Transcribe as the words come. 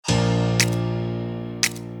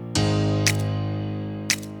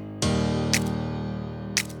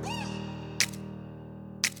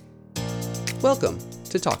Welcome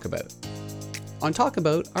to Talk About. On Talk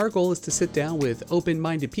About, our goal is to sit down with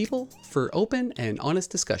open-minded people for open and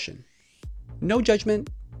honest discussion. No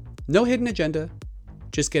judgment, no hidden agenda,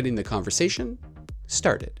 just getting the conversation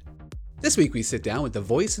started. This week we sit down with the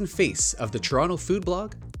voice and face of the Toronto food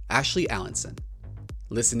blog, Ashley Allenson.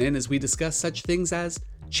 Listen in as we discuss such things as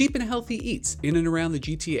cheap and healthy eats in and around the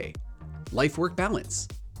GTA, life-work balance,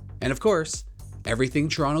 and of course, everything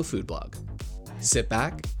Toronto food blog. Sit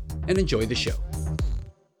back and enjoy the show.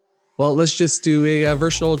 Well, let's just do a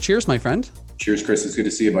virtual cheers, my friend. Cheers, Chris. It's good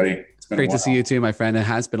to see you, buddy. It's been great to see you too, my friend. It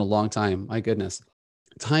has been a long time. My goodness.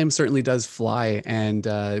 Time certainly does fly.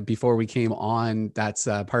 And before we came on, that's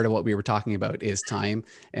part of what we were talking about is time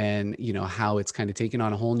and, you know, how it's kind of taken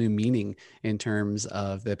on a whole new meaning in terms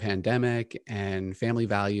of the pandemic and family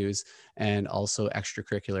values and also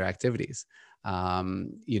extracurricular activities.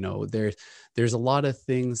 There's a lot of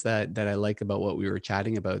things that I like about what we were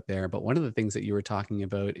chatting about there. But one of the things that you were talking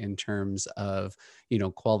about in terms of, you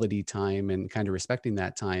know, quality time and kind of respecting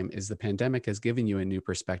that time is the pandemic has given you a new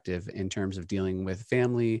perspective in terms of dealing with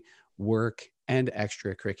family, work, and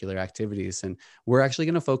extracurricular activities. And we're actually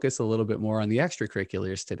going to focus a little bit more on the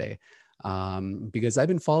extracurriculars today. Because I've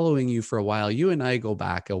been following you for a while. You and I go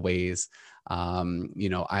back a ways.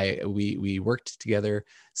 We worked together.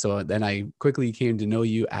 So then I quickly came to know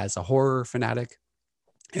you as a horror fanatic.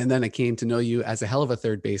 And then I came to know you as a hell of a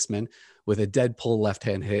third baseman with a dead pull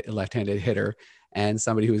left-handed hitter and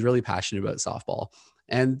somebody who was really passionate about softball.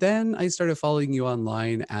 And then I started following you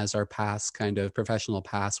online as our professional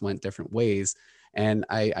paths went different ways. And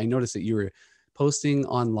I noticed that you were posting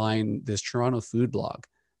online this Toronto food blog.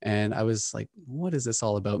 And I was like, what is this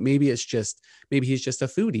all about? Maybe he's just a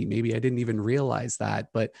foodie. Maybe I didn't even realize that.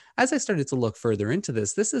 But as I started to look further into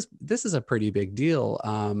this is a pretty big deal.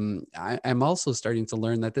 I'm also starting to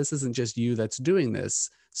learn that this isn't just you that's doing this.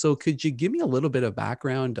 So could you give me a little bit of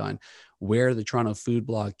background on where the Toronto food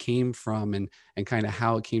blog came from and kind of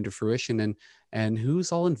how it came to fruition and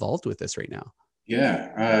who's all involved with this right now?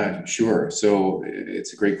 Yeah, sure. So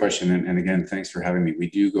it's a great question. And again, thanks for having me. We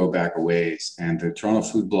do go back a ways. And the Toronto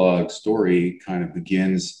Food Blog story kind of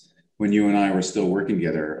begins when you and I were still working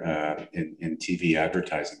together in TV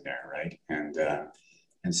advertising there, right?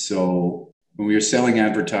 And so when we were selling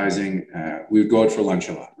advertising, we would go out for lunch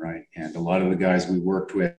a lot, right? And a lot of the guys we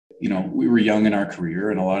worked with, you know, we were young in our career,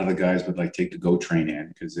 and a lot of the guys would like take the GO train in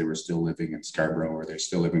because they were still living in Scarborough or they're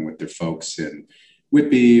still living with their folks in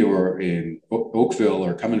Whitby or in Oakville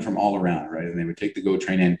or coming from all around, right? And they would take the GO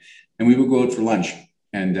train in and we would go out for lunch.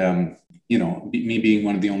 And, me being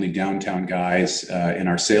one of the only downtown guys in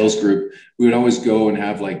our sales group, we would always go and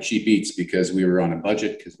have like cheap eats because we were on a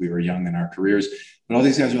budget because we were young in our careers. But all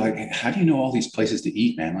these guys were like, hey, how do you know all these places to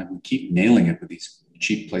eat, man? Like we keep nailing it with these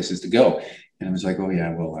cheap places to go. And I was like, oh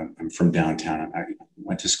yeah, well, I'm from downtown. I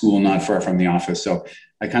went to school not far from the office. So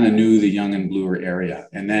I kind of knew the Yonge and Bloor area.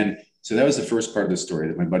 And then so that was the first part of the story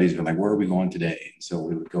that my buddies were like, where are we going today? And so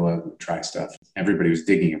we would go out and try stuff. Everybody was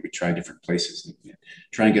digging it. We tried different places and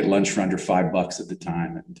try and get lunch for under $5 at the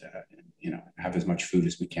time and have as much food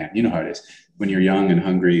as we can. You know how it is when you're young and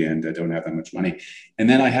hungry and don't have that much money. And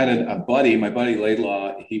then I had a buddy, my buddy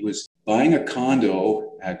Laidlaw, he was buying a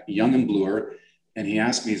condo at Yonge and Bloor. And he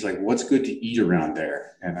asked me, he's like, what's good to eat around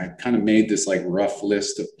there? And I kind of made this like rough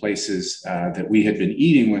list of places that we had been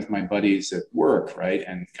eating with my buddies at work, right?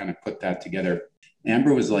 And kind of put that together.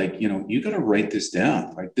 Amber was like, you got to write this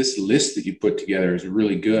down. Like this list that you put together is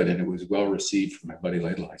really good. And it was well received from my buddy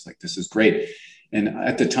Laidlaw. He's like, this is great. And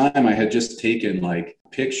at the time I had just taken like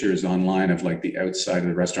pictures online of like the outside of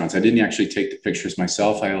the restaurants. I didn't actually take the pictures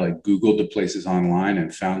myself. I like Googled the places online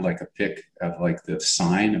and found like a pic of like the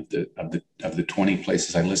sign of the 20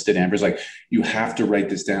 places I listed. Amber's like, you have to write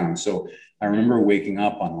this down. So I remember waking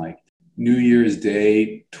up on like New Year's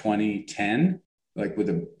Day, 2010, like with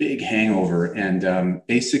a big hangover. And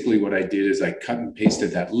basically what I did is I cut and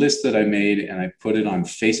pasted that list that I made and I put it on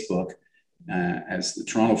Facebook as the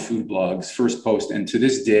Toronto Food Blog's first post. And to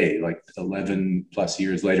this day, like 11 plus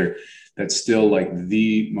years later, that's still like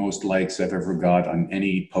the most likes I've ever got on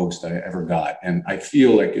any post I ever got. And I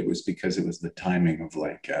feel like it was because it was the timing of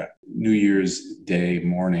like New Year's Day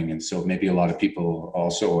morning. And so maybe a lot of people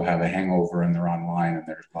also have a hangover and they're online and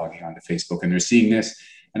they're logging onto Facebook and they're seeing this.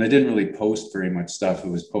 And I didn't really post very much stuff. It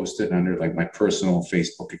was posted under like my personal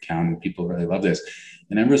Facebook account and people really love this.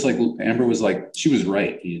 And Amber was like, she was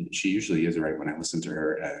right. She usually is right when I listen to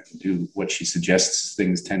her do what she suggests.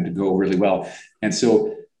 Things tend to go really well. And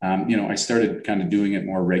so, I started kind of doing it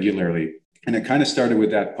more regularly. And it kind of started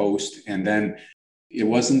with that post. And then it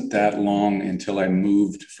wasn't that long until I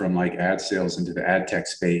moved from like ad sales into the ad tech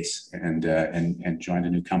space and joined a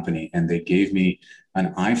new company. And they gave me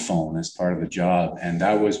an iPhone as part of the job, and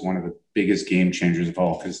that was one of the biggest game changers of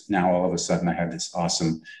all, because now all of a sudden I had this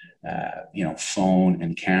awesome, phone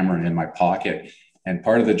and camera in my pocket. And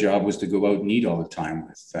part of the job was to go out and eat all the time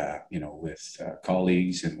with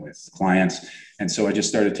colleagues and with clients. And so I just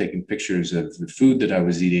started taking pictures of the food that I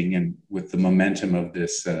was eating. And with the momentum of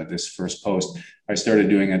this first post, I started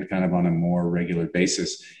doing it kind of on a more regular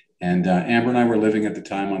basis. And Amber and I were living at the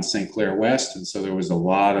time on St. Clair West. And so there was a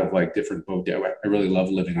lot of like different bodegas. I really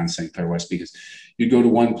love living on St. Clair West because you'd go to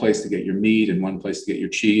one place to get your meat and one place to get your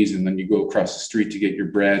cheese. And then you go across the street to get your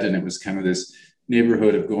bread. And it was kind of this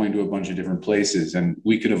neighborhood of going to a bunch of different places. And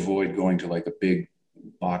we could avoid going to like a big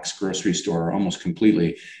box grocery store almost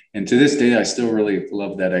completely. And to this day, I still really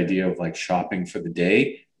love that idea of like shopping for the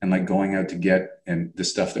day and like going out to get and the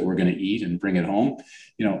stuff that we're going to eat and bring it home.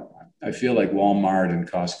 I feel like Walmart and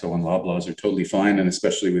Costco and Loblaws are totally fine, and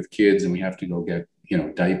especially with kids, and we have to go get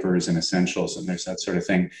diapers and essentials, and there's that sort of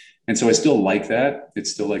thing. And so I still like that. It's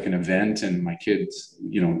still like an event, and my kids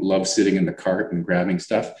love sitting in the cart and grabbing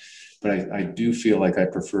stuff. But I do feel like I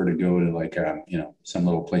prefer to go to like some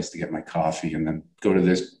little place to get my coffee, and then go to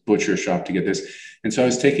this butcher shop to get this. And so I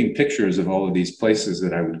was taking pictures of all of these places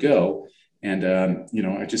that I would go. And,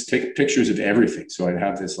 I just take pictures of everything. So I'd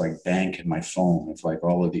have this like bank in my phone of like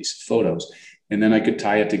all of these photos. And then I could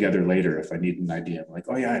tie it together later if I need an idea. I'm like,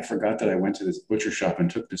 oh yeah, I forgot that I went to this butcher shop and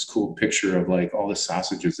took this cool picture of like all the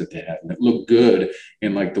sausages that they had. And it looked good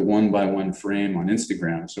in like the 1x1 frame on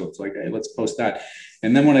Instagram. So it's like, hey, let's post that.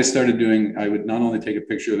 And then when I started doing, I would not only take a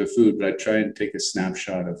picture of the food, but I'd try and take a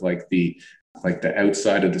snapshot of like the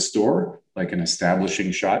outside of the store, like an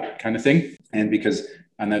establishing shot kind of thing. And because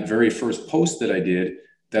on that very first post that I did,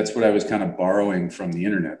 that's what I was kind of borrowing from the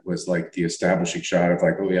internet, was like the establishing shot of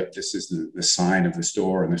like, oh yeah, this is the sign of the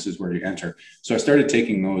store and this is where you enter. So I started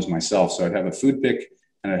taking those myself. So I'd have a food pic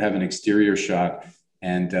and I'd have an exterior shot.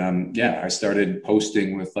 And I started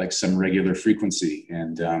posting with like some regular frequency.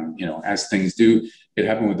 And, as things do, it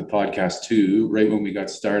happened with the podcast too. Right when we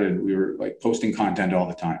got started, we were like posting content all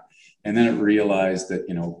the time. And then it realized that,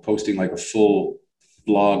 posting like a full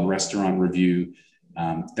blog restaurant review,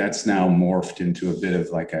 that's now morphed into a bit of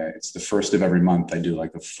like it's the first of every month I do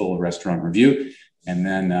like a full restaurant review. And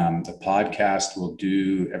then the podcast will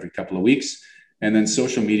do every couple of weeks. And then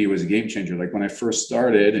social media was a game changer. Like when I first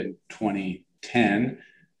started in 2010,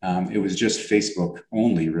 it was just Facebook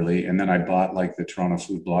only really. And then I bought like the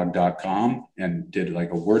torontofoodblog.com and did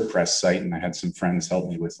like a WordPress site. And I had some friends help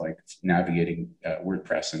me with like navigating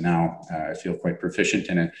WordPress. And now I feel quite proficient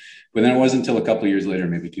in it. But then it wasn't until a couple of years later,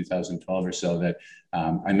 maybe 2012 or so, that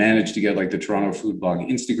I managed to get like the Toronto Food Blog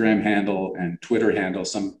Instagram handle and Twitter handle.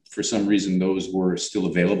 For some reason, those were still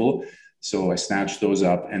available. So I snatched those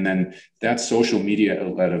up. And then that social media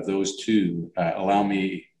outlet of those two allow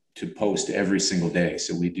me to post every single day.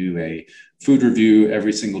 So we do a food review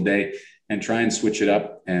every single day and try and switch it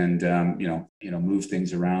up and, move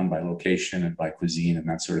things around by location and by cuisine and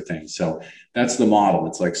that sort of thing. So that's the model.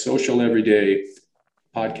 It's like social every day,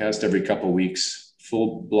 podcast every couple of weeks,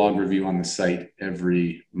 full blog review on the site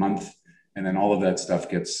every month. And then all of that stuff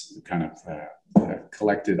gets kind of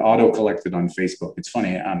auto-collected on Facebook. It's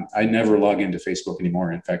funny. I never log into Facebook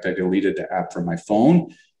anymore. In fact, I deleted the app from my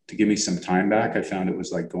phone to give me some time back. I found it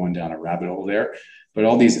was like going down a rabbit hole there. But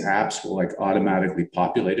all these apps will like automatically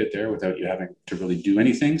populate it there without you having to really do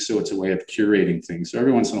anything. So it's a way of curating things. So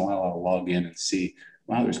every once in a while, I'll log in and see,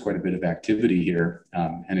 wow, there's quite a bit of activity here.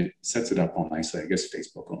 And it sets it up all nicely. I guess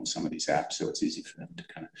Facebook owns some of these apps, so it's easy for them to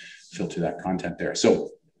kind of filter that content there. So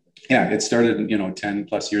yeah, it started, 10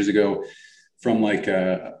 plus years ago from like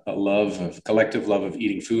a collective love of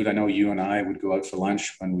eating food. I know you and I would go out for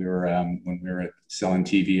lunch when we were selling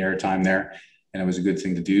TV airtime there, and it was a good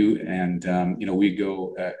thing to do. And we'd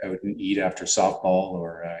go out and eat after softball,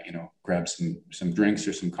 or grab some drinks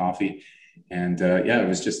or some coffee. And it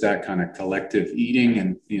was just that kind of collective eating,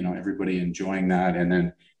 and everybody enjoying that. And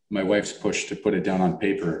then my wife's push to put it down on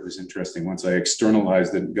paper. It was interesting. Once I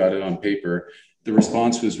externalized it and got it on paper, the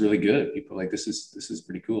response was really good. People were like, this is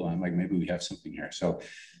pretty cool. I'm like, maybe we have something here. So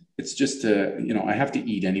it's just, I have to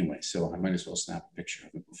eat anyway. So I might as well snap a picture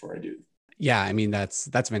of it before I do. Yeah, I mean, that's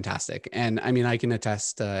fantastic. And I mean, I can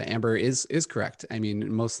attest, Amber is correct. I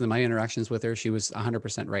mean, most of my interactions with her, she was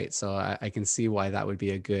 100% right. So I can see why that would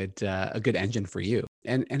be a good engine for you.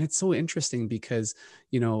 And it's so interesting because,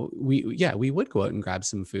 we would go out and grab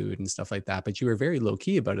some food and stuff like that, but you were very low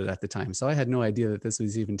key about it at the time. So I had no idea that this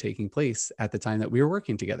was even taking place at the time that we were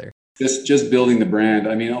working together. Just building the brand.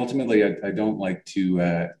 I mean, ultimately, I don't like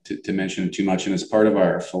to mention it too much, and it's part of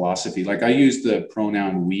our philosophy. Like I use the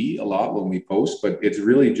pronoun "we" a lot when we post, but it's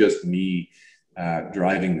really just me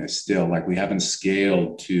driving this still. Like we haven't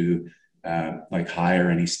scaled to like hire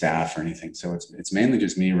any staff or anything. So it's mainly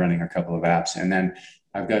just me running a couple of apps, and then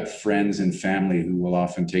I've got friends and family who will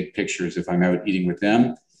often take pictures if I'm out eating with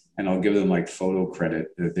them, and I'll give them like photo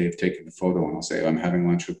credit that they've taken the photo, and I'll say, I'm having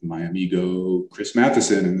lunch with my amigo Chris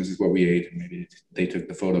Matheson, and this is what we ate, and maybe they took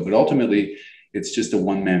the photo. But ultimately, it's just a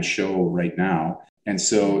one-man show right now. And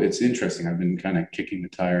so it's interesting. I've been kind of kicking the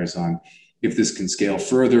tires on if this can scale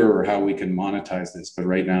further or how we can monetize this. But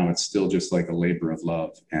right now, it's still just like a labor of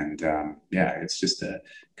love. And yeah, it's just a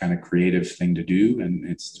kind of creative thing to do. And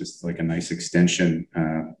it's just like a nice extension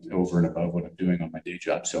over and above what I'm doing on my day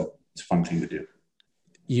job. So it's a fun thing to do.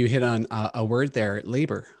 You hit on a word there,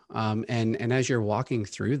 labor. And as you're walking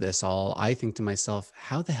through this all, I think to myself,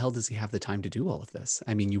 how the hell does he have the time to do all of this?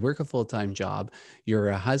 I mean, you work a full-time job, you're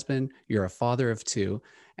a husband, you're a father of two,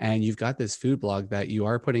 and you've got this food blog that you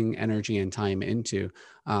are putting energy and time into.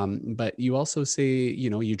 But you also say,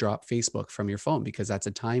 you drop Facebook from your phone because that's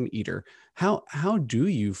a time eater. How do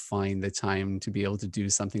you find the time to be able to do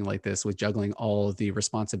something like this with juggling all of the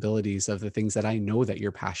responsibilities of the things that I know that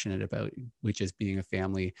you're passionate about, which is being a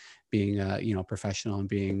family, being a professional, and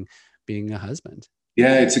being a husband?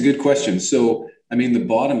 Yeah, it's a good question. So, I mean, the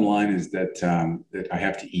bottom line is that I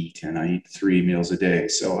have to eat, and I eat 3 meals a day.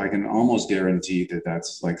 So I can almost guarantee that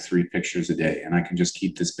that's like 3 pictures a day, and I can just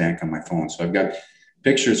keep this bank on my phone. So I've got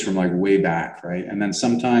pictures from like way back, right? And then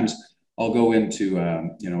sometimes I'll go into a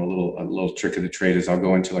little trick of the trade is I'll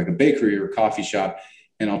go into like a bakery or a coffee shop,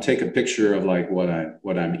 and I'll take a picture of like what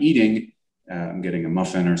I'm eating. I'm getting a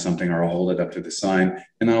muffin or something, or I'll hold it up to the sign,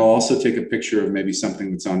 and I'll also take a picture of maybe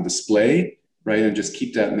something that's on display, right? And just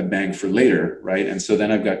keep that in the bank for later, right? And so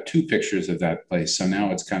then I've got 2 pictures of that place. So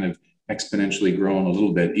now it's kind of exponentially grown a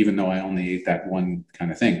little bit, even though I only ate that one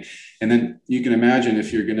kind of thing. And then you can imagine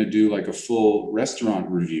if you're going to do like a full restaurant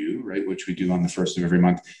review, right, which we do on the first of every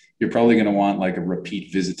month, you're probably going to want like a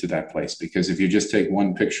repeat visit to that place, because if you just take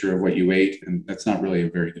one picture of what you ate, and that's not really a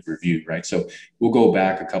very good review, right? So we'll go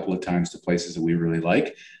back a couple of times to places that we really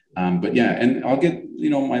like. But yeah, and I'll get,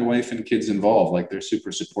 my wife and kids involved. Like they're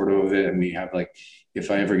super supportive of it. And we have like, if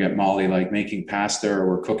I ever get Molly like making pasta or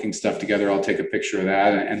we're cooking stuff together, I'll take a picture of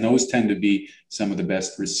that. And those tend to be some of the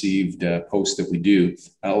best received posts that we do.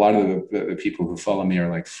 A lot of the people who follow me are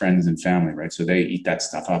like friends and family, right? So they eat that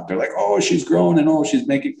stuff up. They're like, oh, she's grown, and oh, she's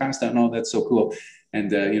making pasta. And oh, that's so cool.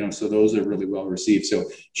 And, so those are really well received. So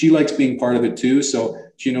she likes being part of it too. So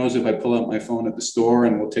she knows if I pull out my phone at the store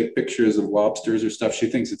and we'll take pictures of lobsters or stuff, she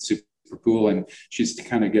thinks it's super cool. And she's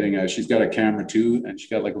kind of she's got a camera too, and she's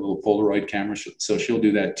got like a little Polaroid camera. So she'll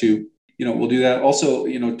do that too. We'll do that. Also,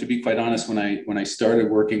 to be quite honest, when I started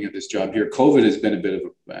working at this job here, COVID has been a bit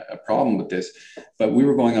of a problem with this, but we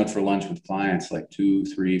were going out for lunch with clients like 2,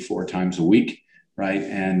 3, 4 times a week. Right.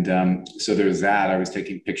 And so there's that. I was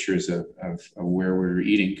taking pictures of where we were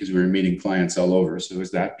eating because we were meeting clients all over. So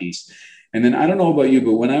there's that piece. And then I don't know about you,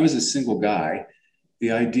 but when I was a single guy,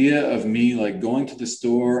 the idea of me like going to the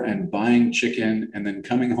store and buying chicken and then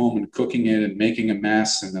coming home and cooking it and making a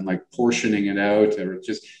mess and then like portioning it out, or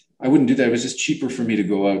just, I wouldn't do that. It was just cheaper for me to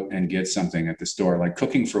go out and get something at the store. Like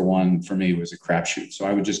cooking for one for me was a crapshoot. So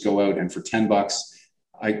I would just go out, and for $10,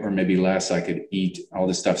 or maybe less, I could eat all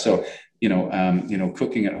this stuff. So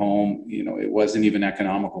cooking at home, it wasn't even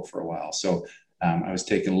economical for a while. So I was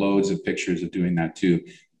taking loads of pictures of doing that too.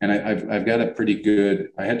 And I've got a pretty good,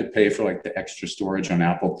 I had to pay for like the extra storage on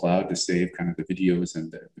Apple Cloud to save kind of the videos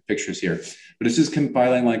and the pictures here, but it's just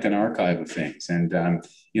compiling like an archive of things. And,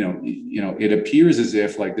 it appears as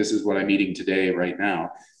if like, this is what I'm eating today, right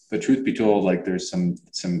now. But truth be told, like there's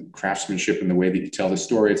some craftsmanship in the way that you tell the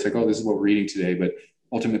story. It's like, oh, this is what we're eating today. But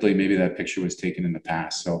ultimately, maybe that picture was taken in the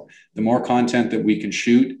past. So the more content that we can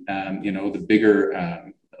shoot, the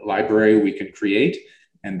bigger library we can create.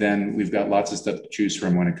 And then we've got lots of stuff to choose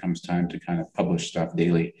from when it comes time to kind of publish stuff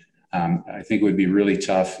daily. I think it would be really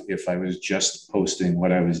tough if I was just posting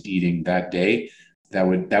what I was eating that day. That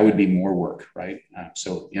would be more work, right?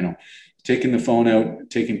 So taking the phone out,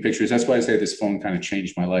 taking pictures. That's why I say this phone kind of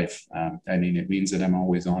changed my life. I mean, it means that I'm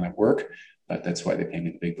always on at work, but that's why they pay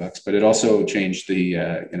me the big bucks. But it also changed the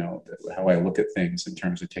how I look at things in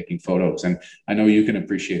terms of taking photos. And I know you can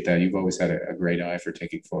appreciate that. You've always had a great eye for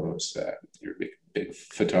taking photos. You're a big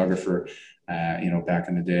photographer. back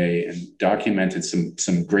in the day, and documented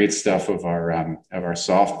some great stuff of our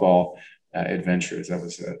softball adventures. That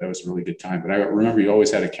was a really good time. But I remember you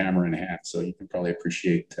always had a camera in hand, so you can probably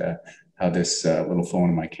appreciate how this little phone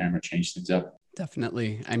and my camera changed things up.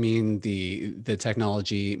 Definitely. I mean, the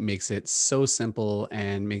technology makes it so simple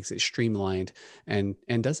and makes it streamlined and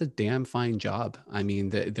does a damn fine job. I mean,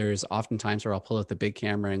 there's often times where I'll pull out the big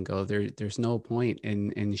camera and go, there's no point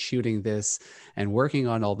in shooting this and working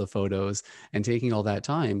on all the photos and taking all that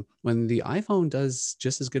time when the iPhone does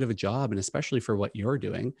just as good of a job, and especially for what you're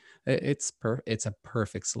doing, it's a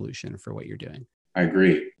perfect solution for what you're doing. I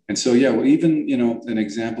agree. And so, yeah, well, even, an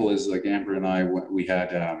example is like Amber and I, we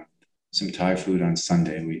had some Thai food on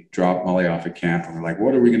Sunday, and we dropped Molly off at camp, and we're like,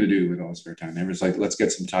 what are we going to do with all this spare time? Amber's like, let's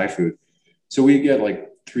get some Thai food. So we get like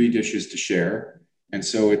 3 dishes to share. And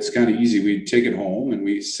so it's kind of easy. We take it home and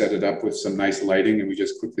we set it up with some nice lighting, and we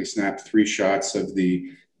just quickly snap 3 shots of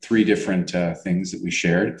the 3 different things that we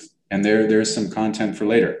shared. And there's some content for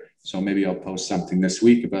later. So maybe I'll post something this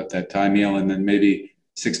week about that Thai meal, and then maybe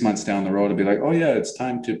 6 months down the road, I'll be like, oh yeah, it's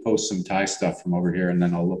time to post some Thai stuff from over here. And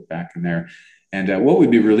then I'll look back in there. And what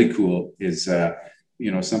would be really cool is,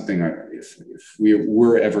 something if we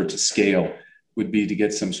were ever to scale, would be to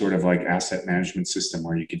get some sort of like asset management system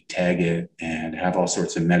where you could tag it and have all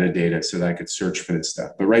sorts of metadata so that I could search for this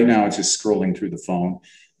stuff. But right now it's just scrolling through the phone.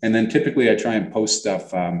 And then typically I try and post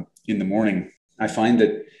stuff in the morning. I find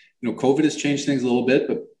that, COVID has changed things a little bit,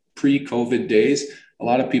 but pre-COVID days, a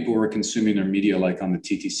lot of people were consuming their media like on the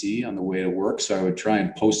TTC on the way to work. So I would try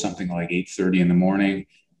and post something like 8:30 in the morning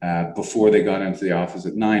before they got into the office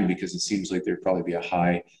at 9, because it seems like there'd probably be a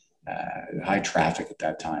high traffic at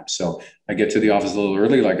that time. So I get to the office a little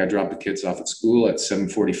early. Like I drop the kids off at school at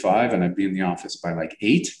 7:45, and I'd be in the office by like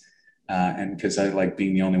 8. And because I like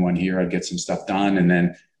being the only one here, I'd get some stuff done. And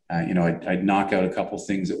then, I'd knock out a couple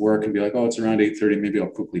things at work and be like, oh, it's around 8:30. Maybe I'll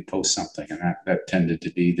quickly post something. And that tended to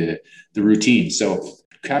be the routine. So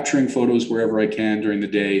capturing photos wherever I can during the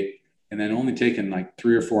day, and then only taking like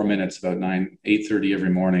 3 or 4 minutes, about 8:30 every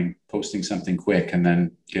morning, posting something quick, and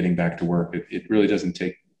then getting back to work. It really doesn't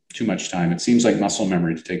take too much time. It seems like muscle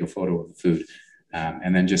memory to take a photo of the food,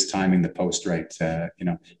 and then just timing the post right.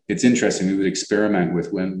 It's interesting. We would experiment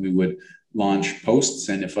with when we would launch posts,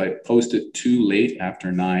 and if I post it too late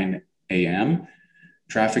after 9 a.m.,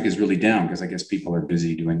 traffic is really down because I guess people are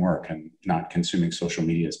busy doing work and not consuming social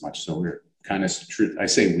media as much. So we're kind of I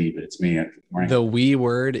say we, but it's me. The we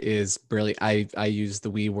word is brilliant. I use the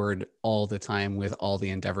we word all the time with all the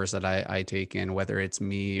endeavors that I take in, whether it's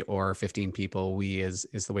me or 15 people. We is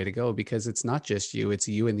the way to go, because it's not just you, it's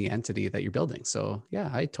you and the entity that you're building. So yeah,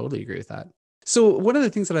 I totally agree with that. So one of the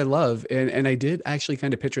things that I love, and I did actually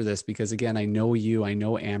kind of picture this because again, I know you, I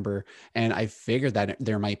know Amber, and I figured that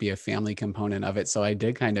there might be a family component of it. So I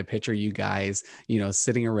did kind of picture you guys,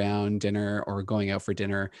 sitting around dinner or going out for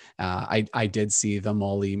dinner. I did see the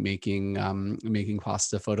Molly making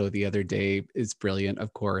pasta photo the other day. It's brilliant,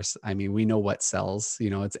 of course. I mean, we know what sells.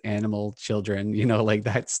 It's animal children. Like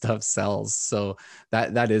that stuff sells. So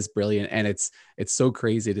that is brilliant, and it's so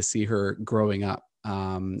crazy to see her growing up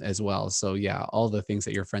as well. So yeah, all the things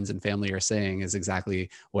that your friends and family are saying is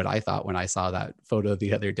exactly what I thought when I saw that photo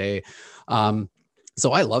the other day.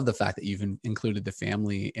 So I love the fact that you've included the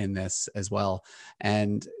family in this as well.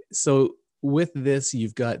 And so with this,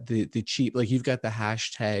 you've got the cheap, like you've got the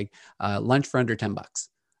hashtag lunch for under $10.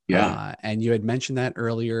 Yeah. And you had mentioned that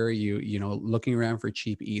earlier, looking around for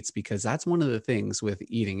cheap eats, because that's one of the things with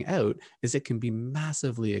eating out is it can be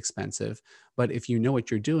massively expensive. But if you know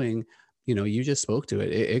what you're doing, you just spoke to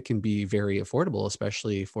it. It can be very affordable,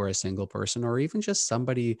 especially for a single person or even just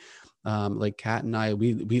somebody like Kat and I.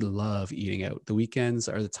 We love eating out. The weekends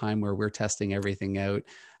are the time where we're testing everything out.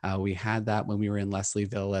 We had that when we were in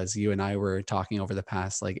Leslieville, as you and I were talking over the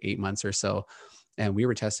past like 8 months or so. And we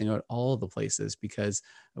were testing out all the places because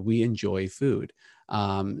we enjoy food.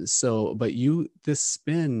 But this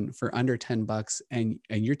spin for under $10, and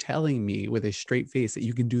you're telling me with a straight face that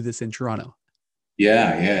you can do this in Toronto.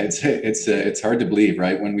 Yeah. It's hard to believe,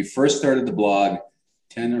 right? When we first started the blog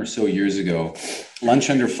 10 or so years ago,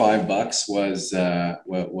 lunch under $5 was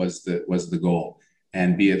the goal.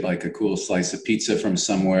 And be it like a cool slice of pizza from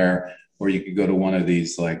somewhere, or you could go to one of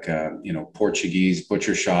these like Portuguese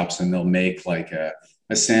butcher shops, and they'll make like a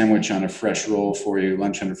sandwich on a fresh roll for you,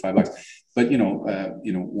 lunch under $5. But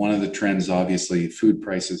one of the trends, obviously, food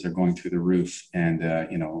prices are going through the roof, and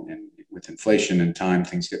with inflation and time,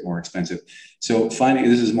 things get more expensive. So finally,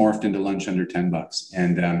 this is morphed into lunch under $10.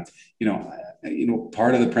 And,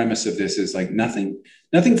 part of the premise of this is like nothing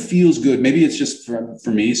feels good. Maybe it's just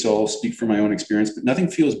for me, so I'll speak from my own experience, but nothing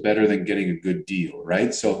feels better than getting a good deal,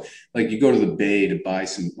 right? So like you go to the Bay to buy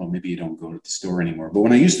well, maybe you don't go to the store anymore, but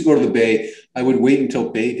when I used to go to the Bay, I would wait until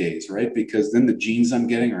Bay days, right? Because then the jeans I'm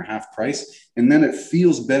getting are half price. And then it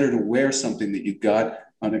feels better to wear something that you got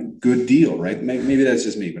on a good deal, right? Maybe that's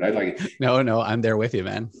just me, but I like it. No, I'm there with you,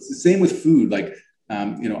 man. It's the same with food. Like,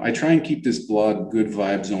 I try and keep this blog good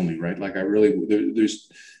vibes only, right? Like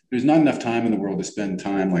there's not enough time in the world to spend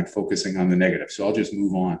time like focusing on the negative. So I'll just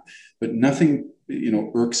move on. But nothing,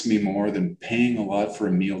 irks me more than paying a lot for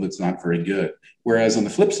a meal that's not very good. Whereas on the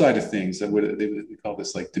flip side of things, they call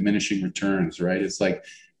this like diminishing returns, right? It's like,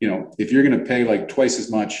 if you're going to pay like twice as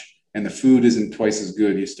much and the food isn't twice as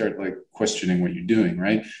good, you start like questioning what you're doing,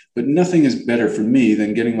 right? But nothing is better for me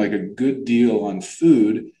than getting like a good deal on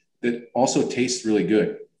food that also tastes really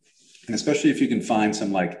good. And especially if you can find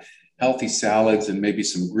some like healthy salads and maybe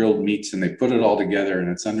some grilled meats and they put it all together and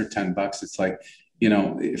it's under $10, it's like,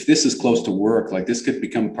 if this is close to work, like this could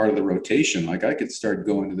become part of the rotation. Like I could start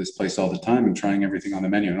going to this place all the time and trying everything on the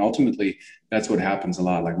menu. And ultimately, that's what happens a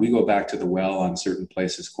lot. Like we go back to the well on certain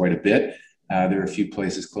places quite a bit. There are a few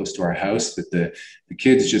places close to our house that the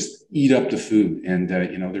kids just eat up the food, and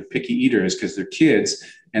they're picky eaters because they're kids.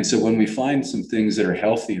 And so when we find some things that are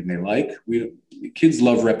healthy and they like, kids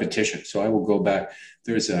love repetition. So I will go back.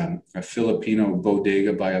 There's a Filipino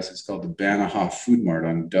bodega by us. It's called the Banahaw Food Mart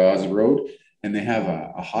on Dawes Road, and they have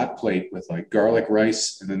a hot plate with like garlic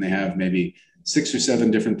rice, and then they have maybe 6 or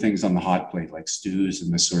 7 different things on the hot plate, like stews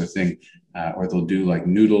and this sort of thing, or they'll do like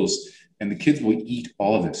noodles. And the kids will eat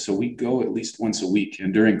all of it. So we go at least once a week.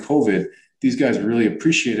 And during COVID, these guys really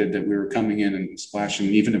appreciated that we were coming in and splashing,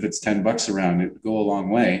 even if it's $10 around, it would go a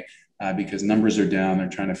long way because numbers are down. They're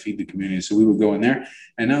trying to feed the community. So we would go in there.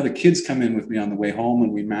 And now the kids come in with me on the way home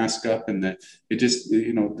and we mask up, and the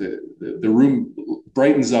room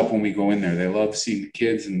brightens up when we go in there. They love seeing the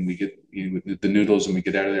kids, and we get the noodles and we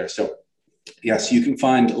get out of there. So yes, you can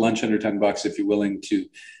find lunch under $10 if you're willing to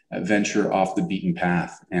venture off the beaten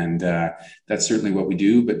path. And that's certainly what we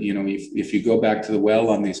do. But, if you go back to the well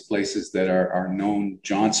on these places that are known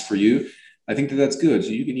jaunts for you, I think that's good. So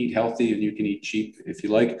you can eat healthy and you can eat cheap if you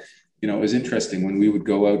like. It was interesting when we would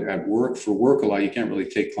go out at work for work a lot. You can't really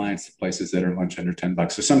take clients to places that are lunch under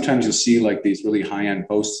 $10. So sometimes you'll see like these really high-end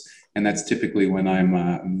posts, and that's typically when I'm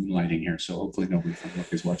moonlighting here. So hopefully nobody from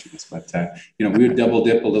work is watching this. But we would double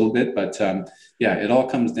dip a little bit. But yeah, it all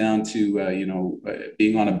comes down to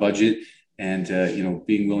being on a budget and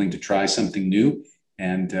being willing to try something new.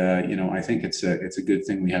 And I think it's a good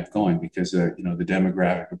thing we have going because the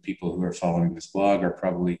demographic of people who are following this blog are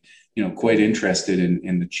probably quite interested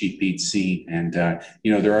in the cheap eat scene. And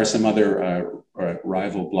there are some other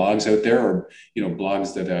rival blogs out there, or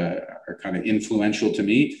blogs that are kind of influential to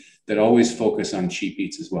me, that always focus on cheap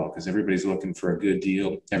eats as well, because everybody's looking for a good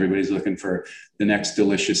deal. Everybody's looking for the next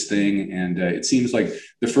delicious thing. And it seems like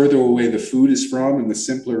the further away the food is from and the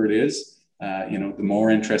simpler it is, the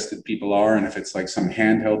more interested people are. And if it's like some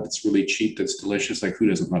handheld that's really cheap, that's delicious, like who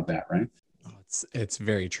doesn't love that, right? It's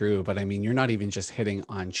very true. But I mean, you're not even just hitting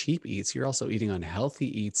on cheap eats, you're also eating on healthy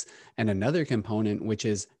eats. And another component, which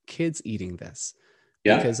is kids eating this.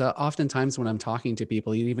 Yeah. Because oftentimes when I'm talking to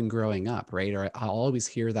people, even growing up, right, or I'll always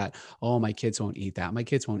hear that, oh, my kids won't eat that. My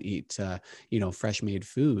kids won't eat, fresh made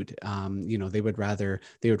food. They would rather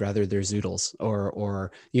their zoodles,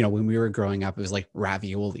 or when we were growing up, it was like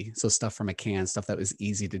ravioli. So stuff from a can, stuff that was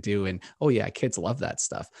easy to do. And oh yeah, kids love that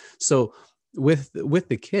stuff. So with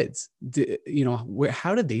the kids,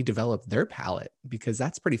 how did they develop their palate? Because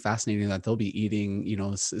that's pretty fascinating that they'll be eating,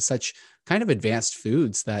 such kind of advanced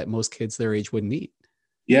foods that most kids their age wouldn't eat.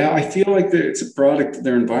 Yeah, I feel like it's a product of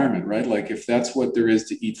their environment, right? Like if that's what there is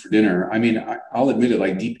to eat for dinner, I mean, I'll admit it,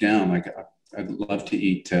 like deep down, like I'd love to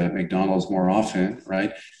eat McDonald's more often,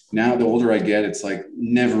 right? Now, the older I get, it's like,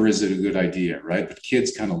 never is it a good idea, right? But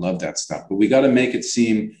kids kind of love that stuff. But we got to make it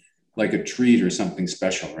seem like a treat or something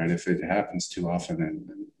special, right? If it happens too often,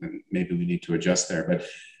 then maybe we need to adjust there. But,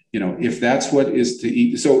 if that's what is to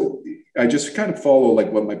eat. So I just kind of follow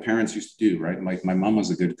like what my parents used to do, right? Like my mom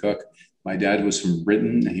was a good cook. My dad was from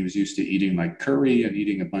Britain, and he was used to eating like curry and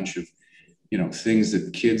eating a bunch of, things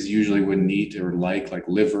that kids usually wouldn't eat or like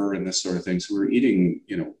liver and this sort of thing. So we were eating,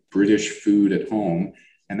 British food at home,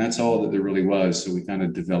 and that's all that there really was. So we kind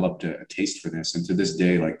of developed a taste for this. And to this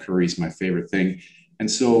day, like curry is my favorite thing.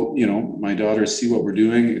 And so, my daughters see what we're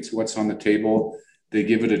doing. It's what's on the table. they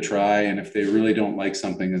give it a try. And if they really don't like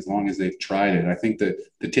something, as long as they've tried it, I think that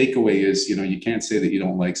the takeaway is, you can't say that you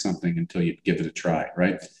don't like something until you give it a try,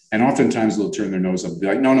 right? And oftentimes they'll turn their nose up and be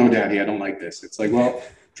like, no, daddy, I don't like this. It's like, well,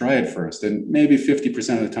 try it first. And maybe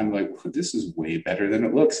 50% of the time, like, well, this is way better than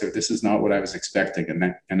it looks, or this is not what I was expecting.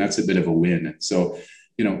 And that's a bit of a win. And so,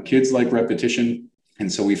 kids like repetition.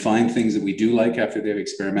 And so we find things that we do like after they've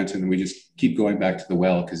experimented, and we just keep going back to the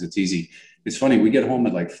well because it's easy. It's funny, we get home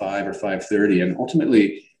at like 5 or 5:30, and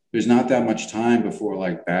ultimately there's not that much time before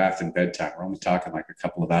like bath and bedtime. We're only talking like a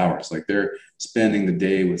couple of hours. Like they're spending the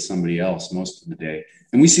day with somebody else most of the day.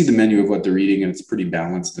 And we see the menu of what they're eating, and it's pretty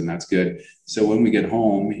balanced, and that's good. So when we get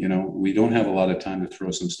home, we don't have a lot of time to throw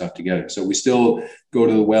some stuff together. So we still go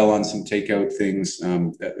to the well on some takeout things,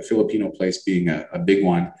 the Filipino place being a big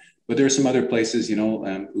one. But there are some other places,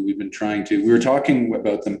 who we've been trying to. We were talking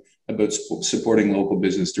about them, about supporting local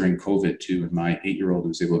business during COVID too. And my 8-year-old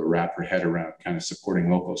was able to wrap her head around kind of supporting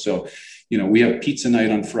local. So, we have pizza night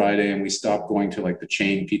on Friday, and we stopped going to like the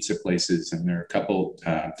chain pizza places. And there are a couple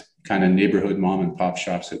kind of neighborhood mom and pop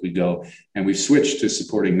shops that we go, and we've switched to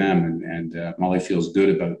supporting them. And Molly feels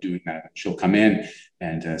good about doing that. She'll come in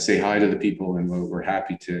and say hi to the people, and we're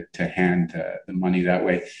happy to hand the money that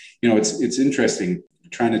way. It's interesting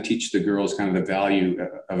trying to teach the girls kind of the value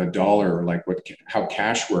of a dollar, or like how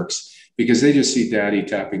cash works, because they just see daddy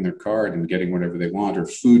tapping their card and getting whatever they want, or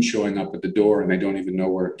food showing up at the door and they don't even know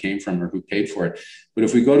where it came from or who paid for it. But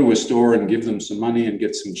if we go to a store and give them some money and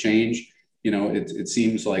get some change, it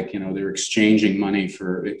seems like, they're exchanging money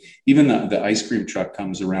for it. Even the ice cream truck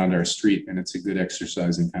comes around our street, and it's a good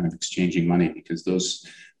exercise in kind of exchanging money, because those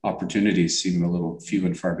opportunities seem a little few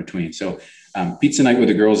and far between. So pizza night with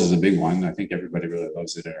the girls is a big one. I think everybody really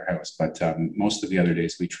loves it at our house, but most of the other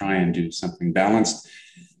days we try and do something balanced.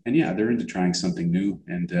 And yeah, they're into trying something new.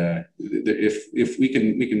 And if we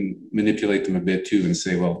can manipulate them a bit too, and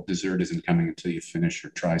say, well, dessert isn't coming until you finish or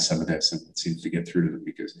try some of this, and it seems to get through to them,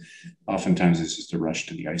 because oftentimes it's just a rush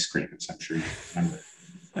to the ice cream, as I'm sure you remember.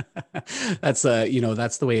 That's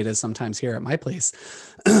that's the way it is sometimes here at my place.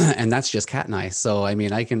 And that's just Kat and I. So I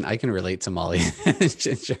mean, I can relate to Molly and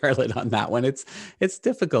Charlotte on that one. It's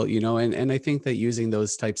difficult, and I think that using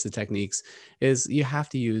those types of techniques is, you have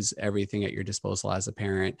to use everything at your disposal as a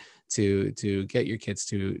parent to get your kids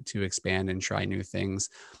to expand and try new things.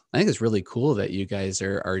 I think it's really cool that you guys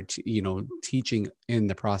are teaching in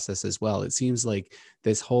the process as well. It seems like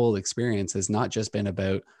this whole experience has not just been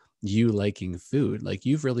about you liking food. Like,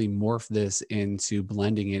 you've really morphed this into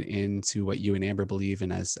blending it into what you and Amber believe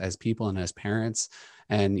in as people and as parents,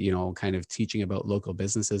 and kind of teaching about local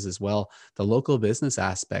businesses as well. The local business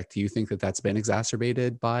aspect, do you think that that's been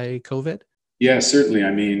exacerbated by COVID? Yeah, certainly.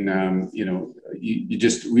 I mean,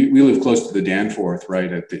 we live close to the Danforth,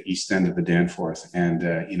 right at the east end of the Danforth. And,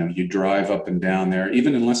 you drive up and down there,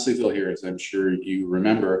 even in Leslieville here, as I'm sure you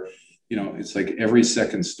remember, it's like every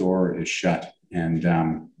second store is shut.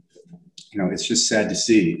 And, it's just sad to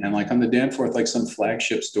see. And like on the Danforth, like some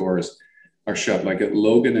flagship stores are shut. Like at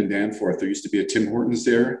Logan and Danforth, there used to be a Tim Hortons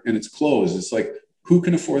there, and it's closed. It's like, who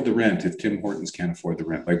can afford the rent if Tim Hortons can't afford the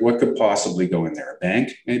rent? Like, what could possibly go in there? A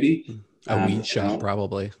bank, maybe? A weed shop,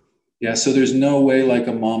 probably. Yeah, so there's no way like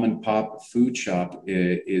a mom and pop food shop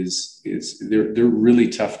is they're really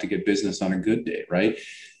tough to get business on a good day, right?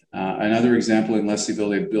 Another example, in Leslieville,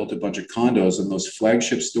 they built a bunch of condos, and those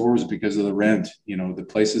flagship stores, because of the rent, the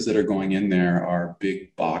places that are going in there are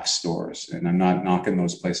big box stores. And I'm not knocking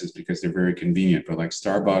those places because they're very convenient, but like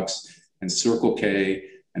Starbucks and Circle K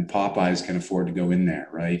and Popeyes can afford to go in there,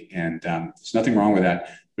 right? And there's nothing wrong with that,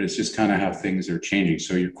 but it's just kind of how things are changing.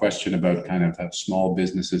 So your question about kind of how small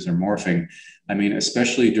businesses are morphing, I mean,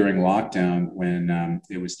 especially during lockdown, when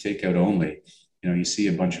it was takeout only, you see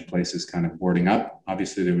a bunch of places kind of boarding up.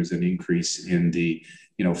 Obviously, there was an increase in the,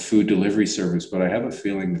 food delivery service, but I have a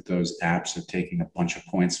feeling that those apps are taking a bunch of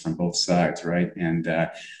points from both sides, right? And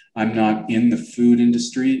I'm not in the food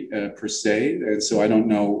industry per se, and so I don't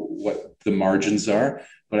know what the margins are,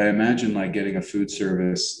 but I imagine like getting a food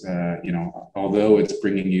service, although it's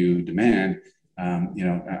bringing you demand, I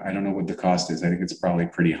don't know what the cost is. I think it's probably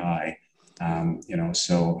pretty high,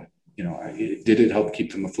 so did it help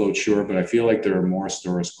keep them afloat? Sure. But I feel like there are more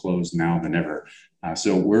stores closed now than ever.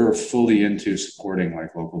 So we're fully into supporting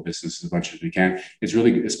like local businesses as much as we can. It's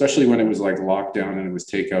really, especially when it was like lockdown and it was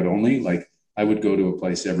takeout only, like I would go to a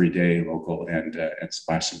place every day local and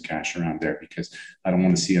splash some cash around there, because I don't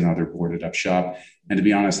want to see another boarded up shop. And to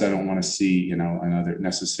be honest, I don't want to see,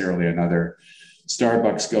 another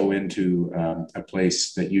Starbucks go into a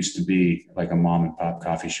place that used to be like a mom and pop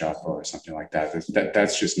coffee shop or something like that.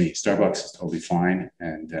 That's just me. Starbucks is totally fine.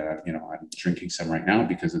 And, I'm drinking some right now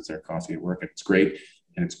because it's their coffee at work and it's great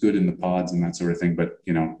and it's good in the pods and that sort of thing. But,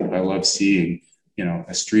 I love seeing,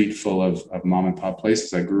 a street full of mom and pop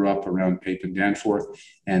places. I grew up around Pape and Danforth,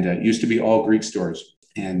 and it used to be all Greek stores.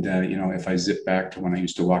 And, if I zip back to when I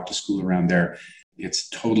used to walk to school around there, it's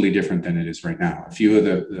totally different than it is right now. A few of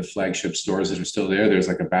the flagship stores that are still there, there's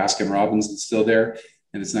like a Baskin Robbins that's still there.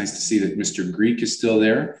 And it's nice to see that Mr. Greek is still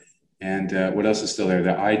there. And what else is still there?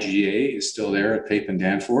 The IGA is still there at Pape and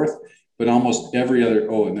Danforth. But almost every other,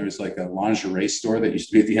 and there's like a lingerie store that used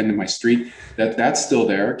to be at the end of my street. That's still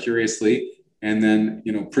there, curiously. And then,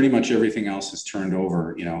 pretty much everything else has turned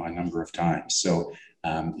over, a number of times. So,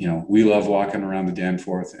 we love walking around the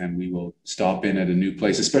Danforth, and we will stop in at a new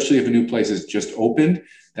place, especially if a new place is just opened.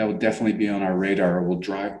 That would definitely be on our radar. We'll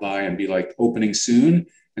drive by and be like, opening soon.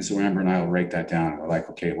 And so Amber and I will write that down. We're like,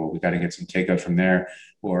 okay, well, we got to get some takeout from there.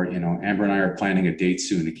 Or, Amber and I are planning a date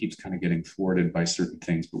soon. It keeps kind of getting thwarted by certain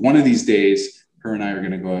things. But one of these days, her and I are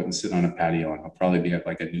going to go out and sit on a patio, and I'll probably be at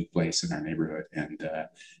like a new place in our neighborhood. And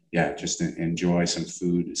just enjoy some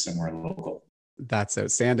food somewhere local. That's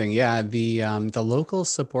outstanding. Yeah, the local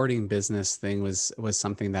supporting business thing was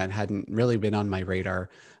something that hadn't really been on my radar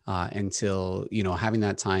until spending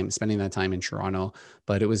that time in Toronto.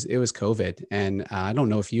 But it was COVID, and I don't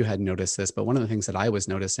know if you had noticed this, but one of the things that I was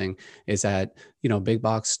noticing is that big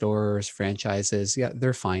box stores, franchises, yeah,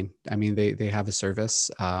 they're fine. I mean, they have a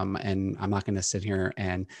service, and I'm not going to sit here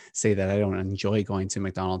and say that I don't enjoy going to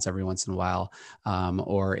McDonald's every once in a while,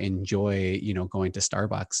 or enjoy going to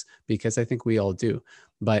Starbucks, because I think we all do.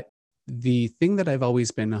 But the thing that I've always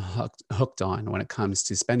been hooked on when it comes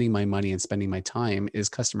to spending my money and spending my time is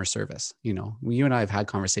customer service. You and I have had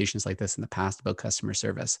conversations like this in the past about customer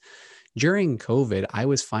service. During COVID, I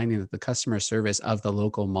was finding that the customer service of the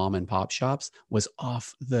local mom and pop shops was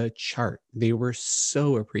off the chart. They were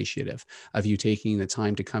so appreciative of you taking the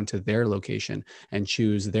time to come to their location and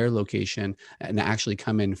choose their location and actually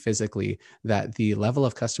come in physically, that the level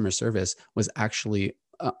of customer service was actually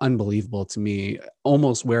unbelievable to me,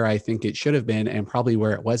 almost where I think it should have been, and probably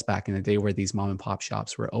where it was back in the day where these mom and pop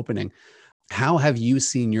shops were opening. How have you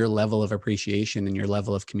seen your level of appreciation and your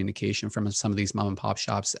level of communication from some of these mom and pop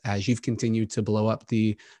shops as you've continued to blow up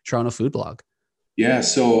the Toronto food blog? Yeah,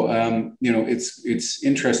 so it's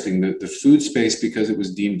interesting that the food space, because it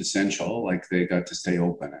was deemed essential, like they got to stay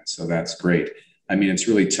open, and so that's great. I mean, it's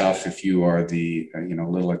really tough if you are the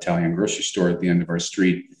little Italian grocery store at the end of our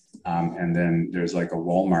street, and then there's like a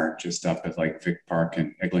Walmart just up at like Vic Park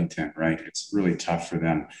and Eglinton, right? It's really tough for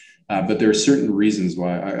them. But there are certain reasons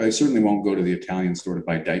why I certainly won't go to the Italian store to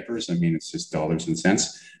buy diapers. I mean, it's just dollars and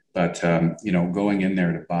cents. But going in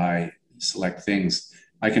there to buy select things,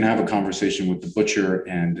 I can have a conversation with the butcher,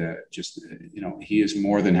 and he is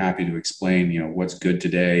more than happy to explain what's good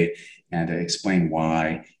today, and explain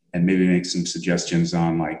why, and maybe make some suggestions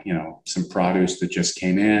on like some produce that just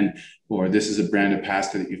came in, or this is a brand of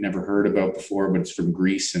pasta that you've never heard about before, but it's from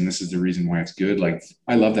Greece, and this is the reason why it's good. Like,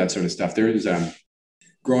 I love that sort of stuff. There is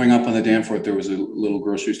growing up on the Danforth, there was a little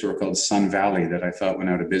grocery store called Sun Valley that I thought went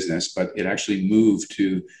out of business, but it actually moved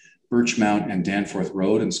to Birchmount and Danforth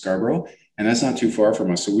Road in Scarborough. And that's not too far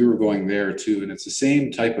from us. So we were going there too. And it's the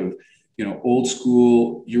same type of, old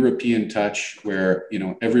school European touch where,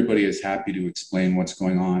 everybody is happy to explain what's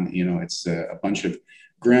going on. It's a bunch of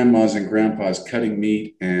grandmas and grandpas cutting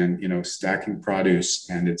meat and, stacking produce.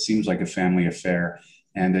 And it seems like a family affair.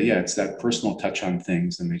 And it's that personal touch on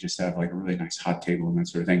things. And they just have like a really nice hot table and that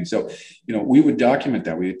sort of thing. So, we would document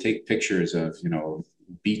that. We would take pictures of,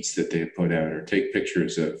 beets that they had put out, or take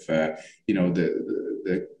pictures of,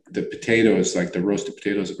 the potatoes, like the roasted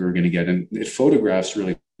potatoes that we were going to get. And it photographs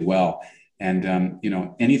really well. And,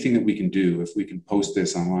 anything that we can do, if we can post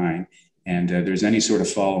this online, and there's any sort of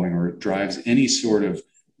following, or it drives any sort of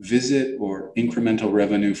visit or incremental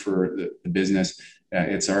revenue for the business,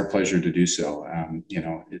 it's our pleasure to do so.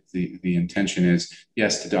 The intention is,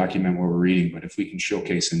 yes, to document what we're reading, but if we can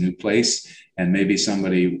showcase a new place, and maybe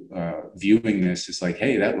somebody viewing this is like,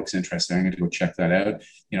 hey, that looks interesting, I'm going to go check that out.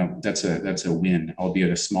 That's a win,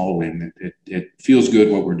 albeit a small win. It feels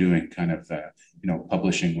good what we're doing, kind of,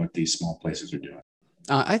 publishing what these small places are doing.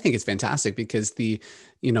 I think it's fantastic because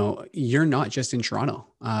you're not just in Toronto.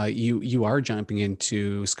 You are jumping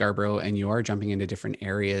into Scarborough, and you are jumping into different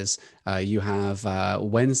areas. You have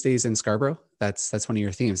Wednesdays in Scarborough. That's one of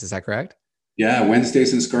your themes. Is that correct? Yeah,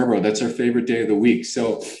 Wednesdays in Scarborough. That's our favorite day of the week.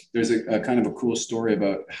 So there's a kind of a cool story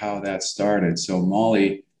about how that started. So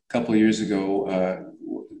Molly, a couple of years ago,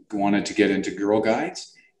 wanted to get into Girl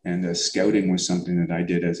Guides. And scouting was something that I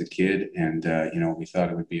did as a kid. And, we thought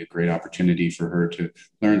it would be a great opportunity for her to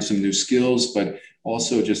learn some new skills, but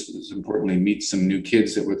also just as importantly, meet some new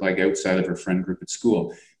kids that would like outside of her friend group at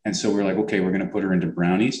school. And so we're like, okay, we're going to put her into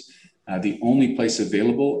brownies. The only place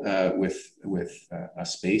available with a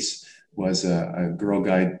space was a Girl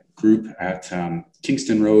Guide group at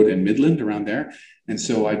Kingston Road in Midland, around there. And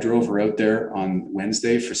so I drove her out there on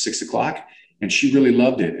Wednesday for 6 o'clock, and she really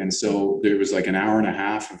loved it. And so there was like an hour and a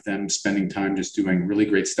half of them spending time just doing really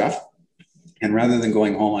great stuff. And rather than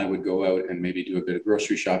going home, I would go out and maybe do a bit of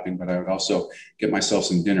grocery shopping, but I would also get myself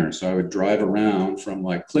some dinner. So I would drive around from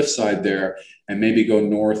like Cliffside there and maybe go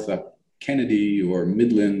north up Kennedy or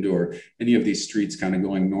Midland or any of these streets, kind of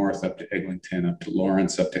going north up to Eglinton, up to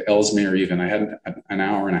Lawrence, up to Ellesmere even. I had an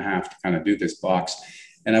hour and a half to kind of do this box.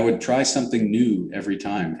 And I would try something new every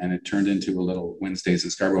time. And it turned into a little Wednesdays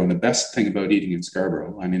in Scarborough. And the best thing about eating in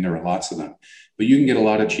Scarborough, I mean, there are lots of them, but you can get a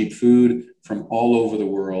lot of cheap food from all over the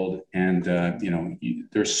world. And,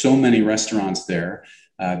 there's so many restaurants there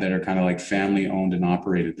that are kind of like family owned and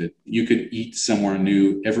operated that you could eat somewhere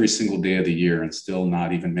new every single day of the year and still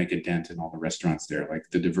not even make a dent in all the restaurants there. Like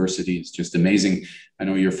the diversity is just amazing. I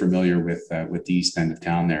know you're familiar with the east end of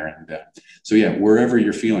town there. And so, yeah, wherever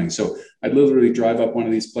you're feeling. So I'd literally drive up one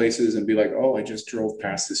of these places and be like, oh, I just drove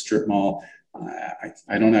past this strip mall.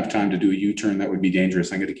 I don't have time to do a U-turn. That would be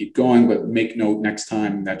dangerous. I'm going to keep going, but make note next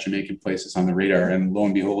time that Jamaican place is on the radar. And lo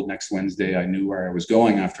and behold, next Wednesday, I knew where I was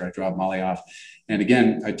going after I dropped Molly off. And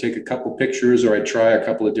again, I'd take a couple pictures or I'd try a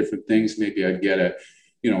couple of different things. Maybe I'd get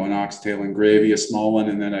an oxtail and gravy, a small one.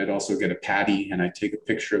 And then I'd also get a patty and I'd take a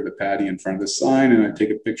picture of the patty in front of the sign and I'd take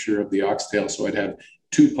a picture of the oxtail. So I'd have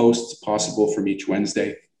 2 posts possible from each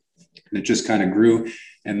Wednesday. And it just kind of grew.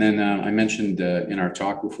 And then I mentioned in our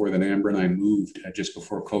talk before that Amber and I moved just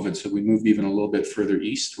before COVID. So we moved even a little bit further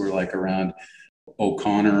east. We're like around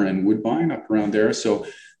O'Connor and Woodbine, up around there. So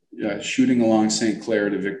shooting along St.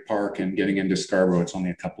 Clair to Vic Park and getting into Scarborough, it's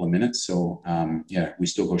only a couple of minutes. So we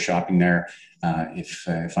still go shopping there. If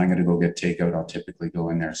I'm going to go get takeout, I'll typically go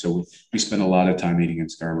in there. So we spend a lot of time eating in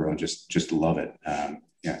Scarborough and just love it.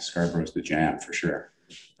 Scarborough's the jam for sure.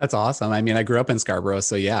 That's awesome. I mean, I grew up in Scarborough,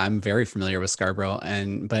 so yeah, I'm very familiar with Scarborough,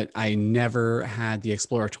 but I never had the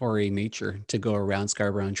exploratory nature to go around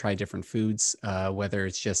Scarborough and try different foods. Whether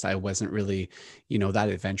it's just I wasn't really, that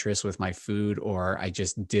adventurous with my food, or I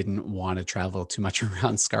just didn't want to travel too much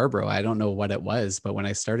around Scarborough. I don't know what it was, but when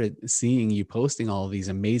I started seeing you posting all of these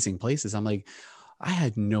amazing places, I'm like, I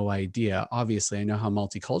had no idea. Obviously, I know how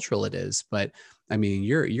multicultural it is, but I mean,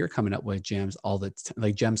 you're coming up with gems all the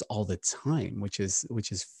time, which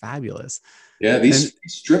is fabulous. Yeah, these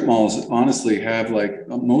strip malls honestly have like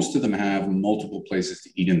most of them have multiple places to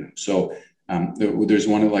eat in them. So there's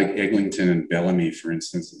one at like Eglinton and Bellamy, for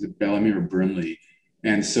instance. Is it Bellamy or Brimley?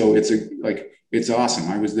 And so it's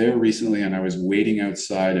awesome. I was there recently and I was waiting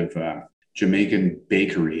outside of Jamaican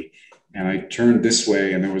Bakery, and I turned this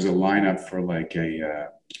way and there was a lineup for like a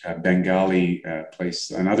Bengali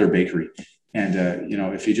place, another bakery. And,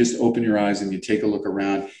 if you just open your eyes and you take a look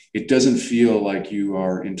around, it doesn't feel like you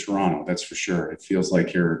are in Toronto. That's for sure. It feels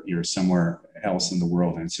like you're somewhere else in the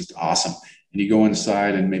world, and it's just awesome. And you go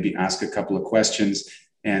inside and maybe ask a couple of questions.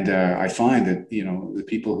 And I find that, the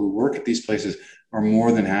people who work at these places are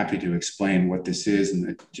more than happy to explain what this is.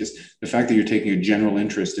 And just the fact that you're taking a general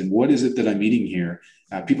interest in what is it that I'm eating here,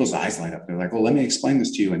 people's eyes light up. They're like, well, let me explain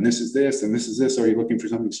this to you. And this is this, and this is this. Are you looking for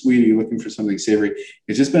something sweet? Are you looking for something savory?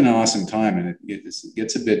 It's just been an awesome time. And it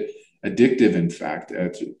gets a bit addictive, in fact,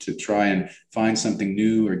 to try and find something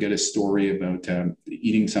new or get a story about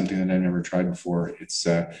eating something that I've never tried before. It's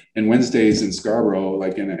and Wednesdays in Scarborough,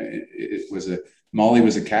 Molly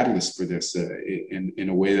was a catalyst for this in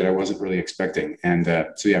a way that I wasn't really expecting. And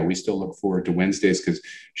we still look forward to Wednesdays because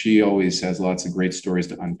she always has lots of great stories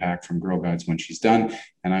to unpack from Girl Guides when she's done.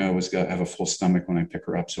 And I always have a full stomach when I pick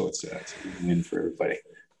her up. So it's a win for everybody.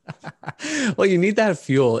 Well, you need that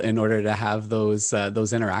fuel in order to have those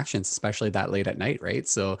interactions, especially that late at night, right?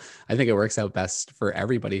 So I think it works out best for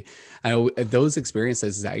everybody. I know those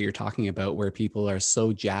experiences that you're talking about, where people are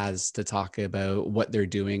so jazzed to talk about what they're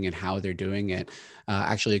doing and how they're doing it,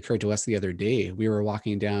 actually occurred to us the other day. We were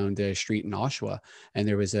walking down the street in Oshawa, and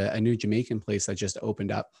there was a new Jamaican place that just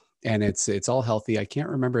opened up, and it's all healthy. I can't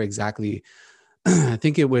remember exactly. I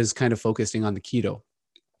think it was kind of focusing on the keto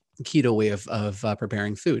way of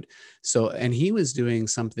preparing food. So, and he was doing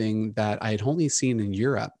something that I had only seen in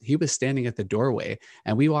Europe. He was standing at the doorway,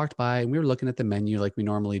 and we walked by and we were looking at the menu like we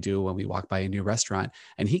normally do when we walk by a new restaurant.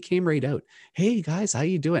 And he came right out, "Hey guys, how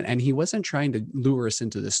you doing?" And he wasn't trying to lure us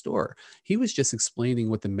into the store. He was just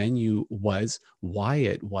explaining what the menu was, why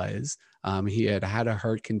it was, He had had a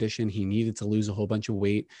heart condition. He needed to lose a whole bunch of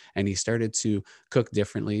weight, and he started to cook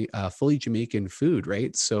differently, fully Jamaican food,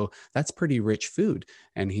 right? So that's pretty rich food.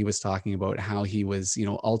 And he was talking about how he was,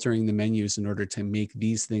 altering the menus in order to make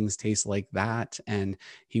these things taste like that. And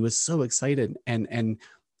he was so excited. And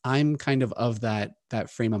I'm kind of that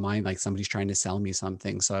frame of mind, like somebody's trying to sell me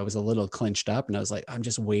something. So I was a little clinched up and I was like, I'm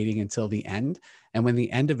just waiting until the end. And when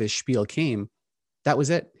the end of his spiel came, that was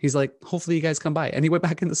it. He's like, hopefully you guys come by. And he went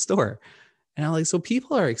back in the store. And I'm like, so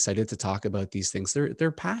people are excited to talk about these things.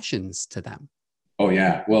 They're passions to them. Oh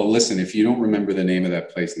yeah. Well, listen, if you don't remember the name of that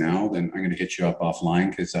place now, then I'm going to hit you up offline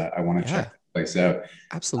because I want to check Yeah, that place out.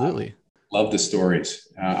 absolutely. Love the stories.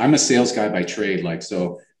 I'm a sales guy by trade, like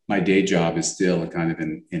so. My day job is still kind of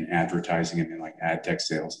in advertising and in like ad tech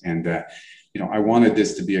sales, and I wanted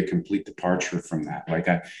this to be a complete departure from that. Like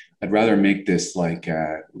I'd rather make this like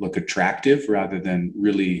look attractive rather than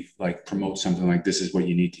really like promote something like this is what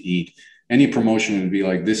you need to eat. Any promotion would be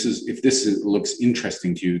like this is if looks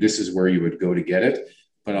interesting to you, this is where you would go to get it.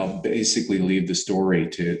 But I'll basically leave the story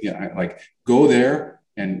to like go there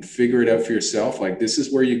and figure it out for yourself. Like this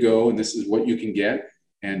is where you go and this is what you can get.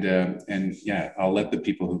 And yeah, I'll let the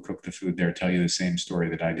people who cook the food there tell you the same story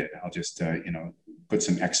that I did. I'll just put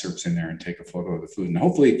some excerpts in there and take a photo of the food, and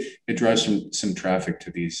hopefully it drives some traffic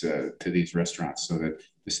to these restaurants, so that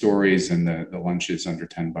the stories and the lunches under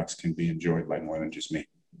 $10 can be enjoyed by more than just me.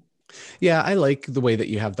 Yeah, I like the way that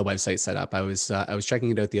you have the website set up. I was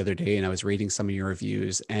checking it out the other day and I was reading some of your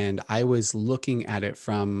reviews and I was looking at it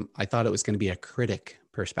from I thought it was going to be a critic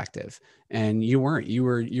perspective, and you weren't. You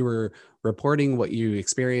were reporting what you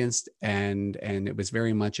experienced, and it was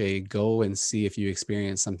very much a go and see if you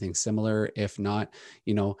experienced something similar. If not,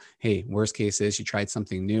 hey, worst case is you tried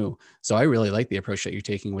something new. So I really like the approach that you're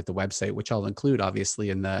taking with the website, which I'll include obviously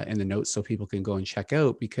in the notes so people can go and check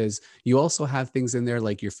out, because you also have things in there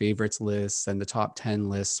like your favorites lists and the top 10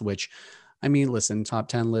 lists, which I mean, listen, top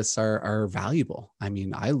 10 lists are valuable. I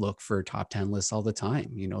mean, I look for top 10 lists all the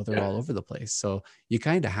time. They're Yeah. all over the place. So you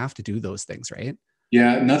kind of have to do those things, right?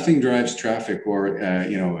 Yeah, nothing drives traffic or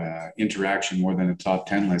interaction more than a top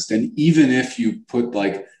 10 list. And even if you put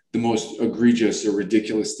like the most egregious or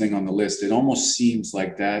ridiculous thing on the list, it almost seems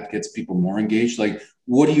like that gets people more engaged. Like,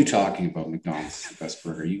 what are you talking about? McDonald's is the best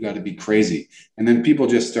burger. You got to be crazy. And then people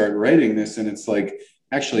just start writing this, and it's like,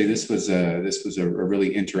 actually, this was a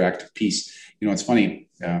really interactive piece. It's funny.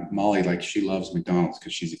 Molly, like, she loves McDonald's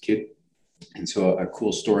because she's a kid, and so a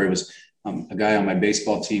cool story was a guy on my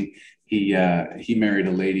baseball team. He married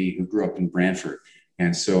a lady who grew up in Brantford,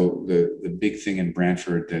 and so the big thing in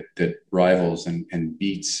Brantford that rivals and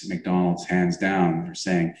beats McDonald's hands down, they're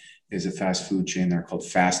saying, is a fast food chain there called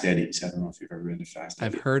Fast Eddie's. I don't know if you've ever been to Fast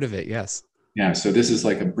I've Eddie's. heard of it. Yes. Yeah, so this is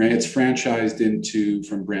like a brand. It's franchised into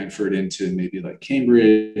from Brantford into maybe like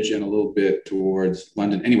Cambridge and a little bit towards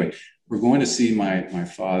London. Anyway, we're going to see my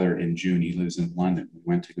father in June. He lives in London. We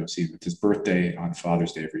went to go see him. It's his birthday on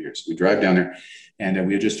Father's Day every year. So we drive down there, and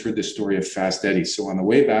we had just heard the story of Fast Eddie's. So on the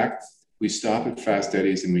way back, we stop at Fast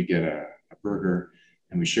Eddie's and we get a burger,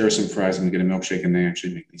 and we share some fries, and we get a milkshake, and they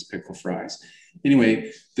actually make these pickle fries. Anyway,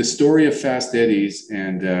 the story of Fast Eddie's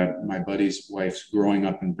and my buddy's wife's growing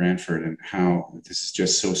up in Brantford, and how this is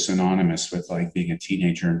just so synonymous with like being a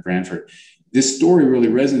teenager in Brantford. This story really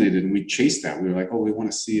resonated, and we chased that. We were like, oh, we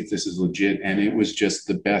want to see if this is legit. And it was just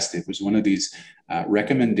the best. It was one of these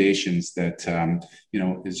recommendations that,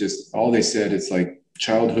 is just all they said. It's like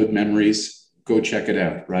childhood memories. Go check it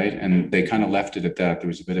out. Right. And they kind of left it at that. There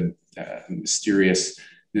was a bit of mysterious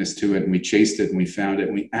to it, and we chased it and we found it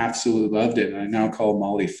and we absolutely loved it. And I now call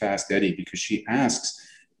Molly Fast Eddie because she asks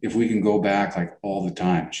if we can go back like all the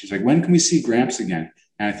time. She's like, when can we see Gramps again?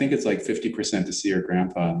 And I think it's like 50% to see her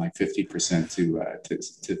grandpa and like 50%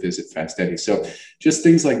 to visit Fast Eddie. So just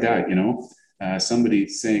things like that, somebody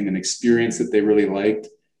saying an experience that they really liked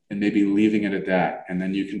and maybe leaving it at that, and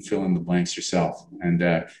then you can fill in the blanks yourself. And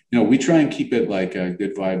we try and keep it like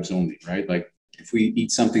good vibes only, right? Like, if we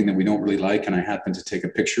eat something that we don't really like and I happen to take a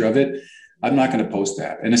picture of it, I'm not going to post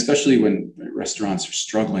that. And especially when restaurants are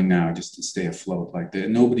struggling now just to stay afloat, like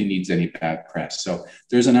nobody needs any bad press. So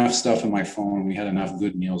there's enough stuff on my phone. We had enough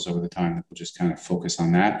good meals over the time that we'll just kind of focus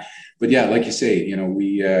on that. But yeah, like you say,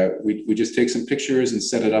 we just take some pictures and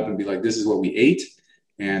set it up and be like, this is what we ate.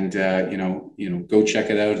 And, go check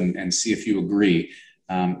it out and see if you agree.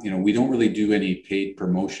 We don't really do any paid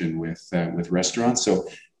promotion with restaurants. So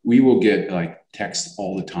we will get like text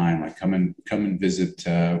all the time, like come and visit.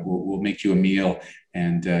 We'll make you a meal,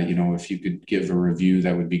 and if you could give a review,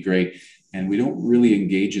 that would be great. And we don't really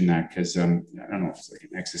engage in that because I don't know if it's like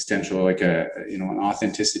an existential, like an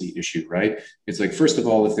authenticity issue, right? It's like, first of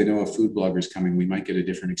all, if they know a food blogger is coming, we might get a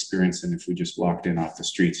different experience than if we just walked in off the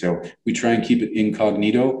street. So we try and keep it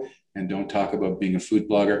incognito and don't talk about being a food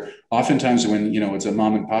blogger. Oftentimes when, it's a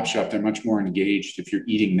mom and pop shop, they're much more engaged if you're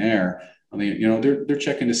eating there. I mean, they're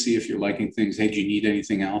checking to see if you're liking things. Hey, do you need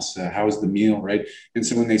anything else? How's the meal, right? And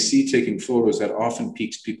so when they see taking photos, that often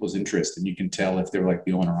piques people's interest, and you can tell if they're like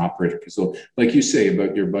the owner operator. Because, like you say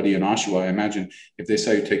about your buddy in Oshawa, I imagine if they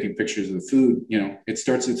saw you taking pictures of the food,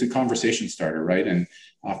 it's a conversation starter, right? And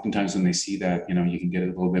oftentimes when they see that, you can get a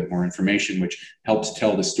little bit more information, which helps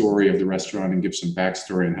tell the story of the restaurant and give some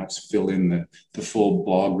backstory and helps fill in the full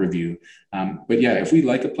blog review. But yeah, if we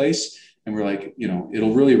like a place, and we're like,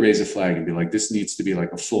 it'll really raise a flag and be like, this needs to be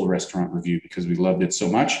like a full restaurant review because we loved it so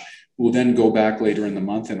much. We'll then go back later in the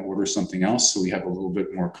month and order something else. So we have a little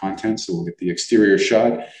bit more content. So we'll get the exterior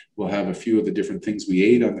shot. We'll have a few of the different things we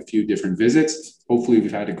ate on a few different visits. Hopefully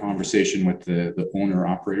we've had a conversation with the owner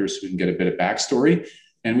operators so we can get a bit of backstory.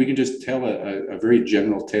 And we can just tell a very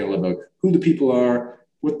general tale about who the people are,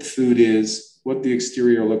 what the food is, what the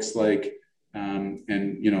exterior looks like,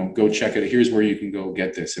 and go check it. Here's where you can go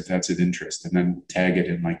get this if that's of interest, and then tag it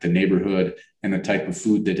in like the neighborhood and the type of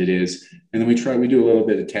food that it is. And then we do a little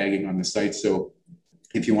bit of tagging on the site. So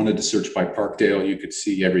if you wanted to search by Parkdale, you could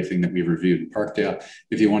see everything that we've reviewed in Parkdale.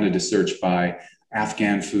 If you wanted to search by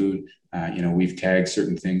Afghan food, we've tagged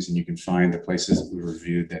certain things, and you can find the places that we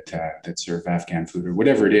reviewed that serve Afghan food or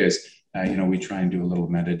whatever it is. We try and do a little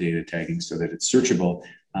metadata tagging so that it's searchable.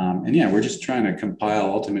 And yeah, we're just trying to compile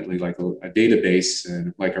ultimately like a database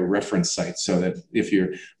and like a reference site so that if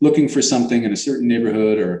you're looking for something in a certain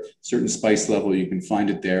neighborhood or certain spice level, you can find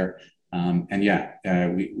it there.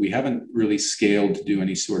 We haven't really scaled to do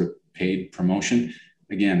any sort of paid promotion.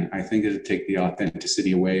 Again, I think it'd take the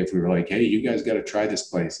authenticity away if we were like, hey, you guys got to try this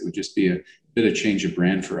place. It would just be a bit of change of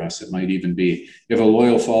brand for us. It might even be if a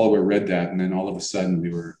loyal follower read that and then all of a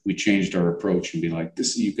sudden we changed our approach and be like,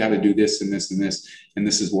 this, you've got to do this and this and this, and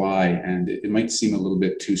this is why. And it might seem a little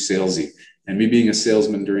bit too salesy. And me being a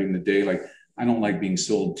salesman during the day, like I don't like being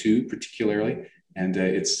sold to particularly. And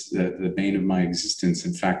it's the bane of my existence.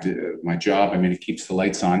 In fact, my job, it keeps the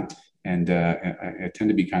lights on. And I tend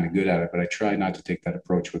to be kind of good at it, but I try not to take that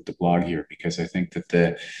approach with the blog here because I think that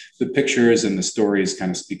the pictures and the stories kind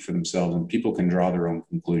of speak for themselves, and people can draw their own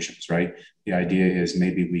conclusions, right? The idea is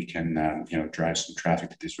maybe we can, drive some traffic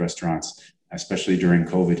to these restaurants, especially during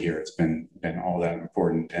COVID here. It's been all that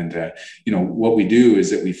important. And, what we do is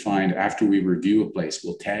that we find after we review a place,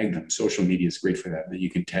 we'll tag them. Social media is great for that you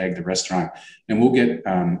can tag the restaurant, and we'll get,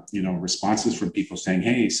 responses from people saying,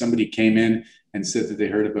 hey, somebody came in and said that they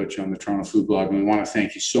heard about you on the Toronto Food Blog, and we want to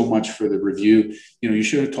thank you so much for the review. You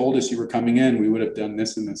should have told us you were coming in. We would have done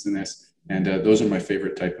this and this and this. And those are my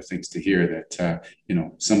favorite type of things to hear, that,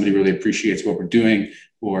 somebody really appreciates what we're doing,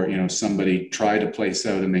 or, somebody tried a place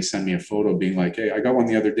out and they send me a photo being like, hey, I got one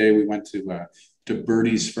the other day. We went to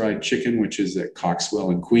Birdie's Fried Chicken, which is at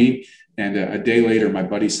Coxwell and Queen. And a day later, my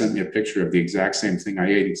buddy sent me a picture of the exact same thing I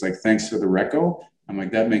ate. He's like, thanks for the reco. I'm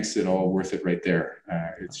like, that makes it all worth it right there.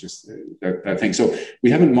 It's just that thing. So we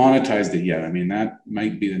haven't monetized it yet. That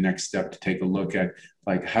might be the next step, to take a look at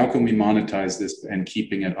like, how can we monetize this and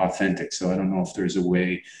keeping it authentic? So I don't know if there's a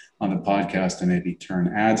way on the podcast to maybe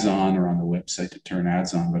turn ads on, or on the website to turn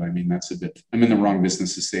ads on. But that's a bit, I'm in the wrong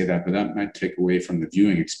business to say that, but that might take away from the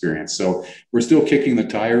viewing experience. So we're still kicking the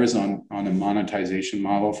tires on a monetization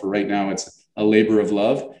model. For right now, it's a labor of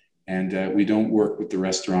love, and we don't work with the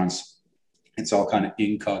restaurants. It's all kind of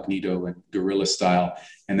incognito and guerrilla style.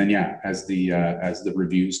 And then, yeah, as the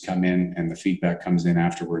reviews come in and the feedback comes in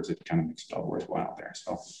afterwards, it kind of makes it all worthwhile there.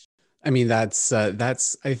 So,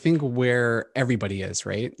 that's I think where everybody is,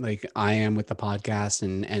 right? Like I am with the podcast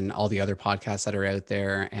and all the other podcasts that are out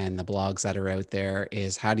there and the blogs that are out there,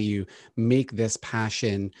 is how do you make this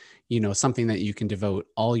passion, something that you can devote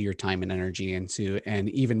all your time and energy into, and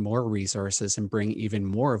even more resources, and bring even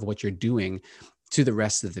more of what you're doing to the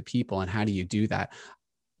rest of the people. And how do you do that?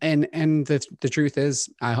 And the truth is,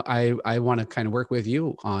 I want to kind of work with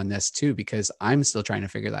you on this too, because I'm still trying to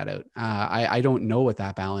figure that out. I don't know what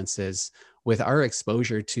that balance is with our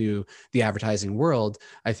exposure to the advertising world.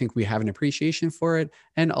 I think we have an appreciation for it,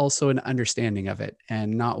 and also an understanding of it,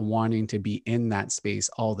 and not wanting to be in that space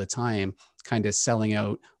all the time, kind of selling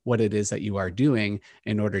out what it is that you are doing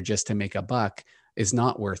in order just to make a buck, is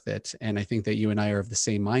not worth it. And I think that you and I are of the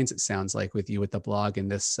same minds, it sounds like, with you with the blog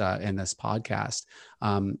and this podcast.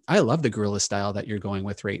 I love the guerrilla style that you're going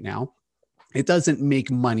with right now. It doesn't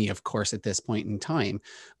make money, of course, at this point in time,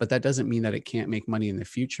 but that doesn't mean that it can't make money in the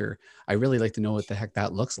future. I really like to know what the heck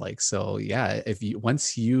that looks like. So yeah, if you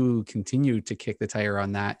once you continue to kick the tire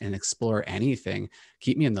on that and explore anything,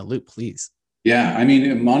 keep me in the loop, please. Yeah, I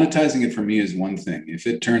mean, monetizing it for me is one thing. If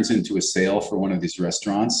it turns into a sale for one of these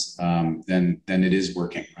restaurants, then it is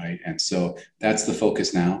working, right? And so that's the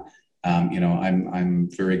focus now. I'm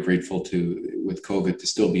very grateful to with COVID to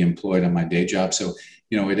still be employed on my day job. So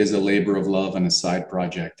it is a labor of love and a side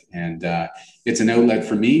project, and it's an outlet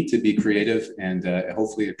for me to be creative, and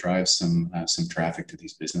hopefully it drives some traffic to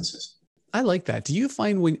these businesses. I like that. Do you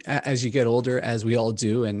find when, as you get older, as we all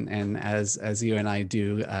do, and as you and I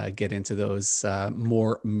do get into those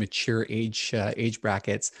more mature age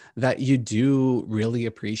brackets, that you do really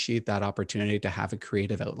appreciate that opportunity to have a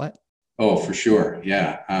creative outlet? Oh, for sure.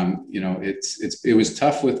 Yeah. It was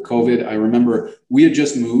tough with COVID. I remember we had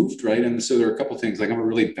just moved, right? And so there were a couple of things. Like, I'm a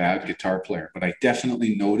really bad guitar player, but I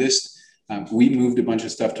definitely noticed we moved a bunch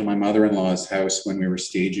of stuff to my mother-in-law's house when we were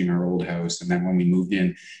staging our old house. And then when we moved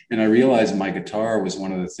in, and I realized my guitar was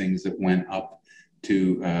one of the things that went up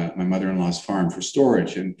to my mother-in-law's farm for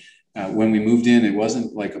storage. And when we moved in, it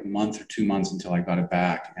wasn't like a month or 2 months until I got it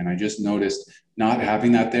back. And I just noticed not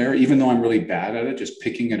having that there, even though I'm really bad at it, just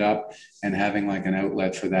picking it up and having like an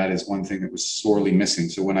outlet for that is one thing that was sorely missing.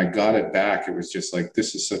 So when I got it back, it was just like,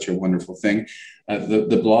 this is such a wonderful thing.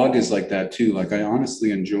 The blog is like that too. Like, I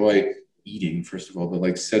honestly enjoy eating, first of all, but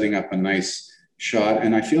like setting up a nice shot.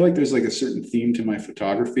 And I feel like there's like a certain theme to my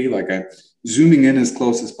photography. Like, I zooming in as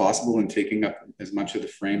close as possible and taking up as much of the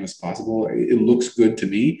frame as possible. It looks good to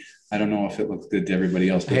me. I don't know if it looks good to everybody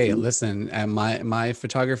else. Hey, listen, my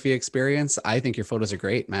photography experience, I think your photos are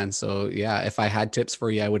great, man. So yeah, if I had tips for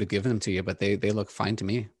you, I would have given them to you, but they look fine to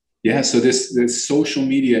me. Yeah. So this social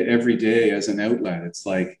media every day as an outlet, it's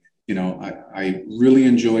like, I really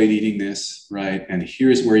enjoyed eating this, right? And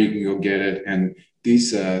here's where you can go get it. And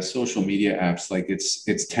these social media apps, like, it's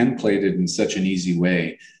templated in such an easy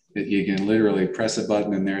way that you can literally press a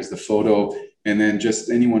button and there's the photo. And then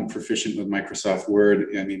just anyone proficient with Microsoft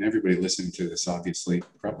Word, I mean, everybody listening to this obviously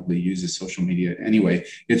probably uses social media anyway.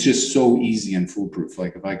 It's just so easy and foolproof.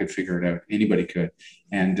 Like, if I could figure it out, anybody could.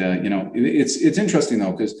 And it's interesting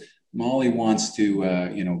though, because Molly wants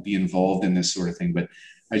to be involved in this sort of thing, but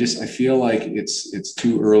I feel like it's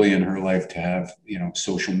too early in her life to have,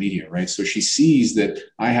 social media, right? So she sees that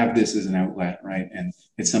I have this as an outlet, right? And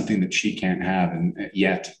it's something that she can't have and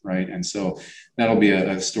yet, right? And so that'll be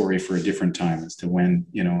a story for a different time as to when,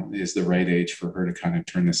 is the right age for her to kind of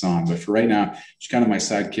turn this on. But for right now, she's kind of my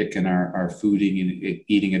sidekick in our food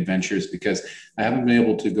eating adventures, because I haven't been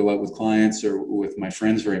able to go out with clients or with my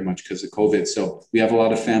friends very much because of COVID. So we have a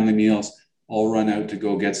lot of family meals. I'll run out to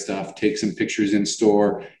go get stuff, take some pictures in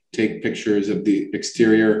store, take pictures of the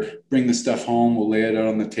exterior, bring the stuff home. We'll lay it out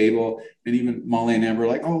on the table. And even Molly and Amber are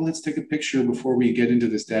like, oh, let's take a picture before we get into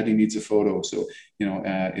this. Daddy needs a photo. So,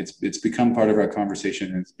 it's become part of our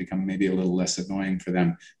conversation, and it's become maybe a little less annoying for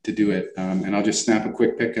them to do it. And I'll just snap a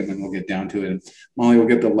quick pic and then we'll get down to it. And Molly will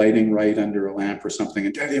get the lighting right under a lamp or something.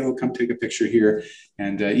 And Daddy will come take a picture here.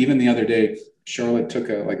 And even the other day, Charlotte took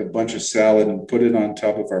a bunch of salad and put it on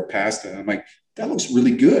top of our pasta. And I'm like, that looks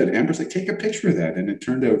really good. Amber's like, take a picture of that. And it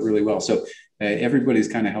turned out really well. So everybody's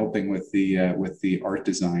kind of helping with the art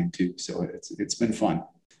design too. So it's been fun.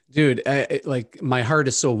 Dude, like, my heart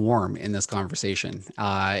is so warm in this conversation.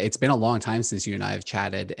 It's been a long time since you and I have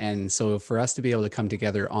chatted. And so for us to be able to come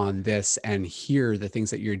together on this and hear the things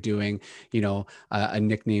that you're doing, a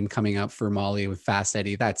nickname coming up for Molly with Fast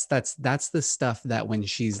Eddie, that's the stuff that when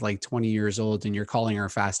she's like 20 years old and you're calling her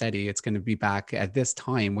Fast Eddie, it's going to be back at this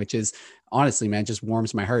time, which is honestly, man, just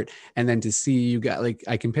warms my heart. And then to see you guys, like,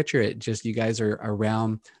 I can picture it, just you guys are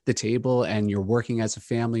around the table and you're working as a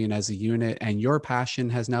family and as a unit, and your passion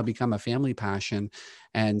has now become a family passion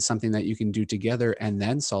and something that you can do together, and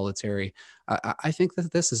then solitary. I think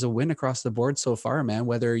that this is a win across the board so far, man,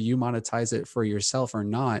 whether you monetize it for yourself or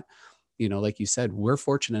not. Like you said, we're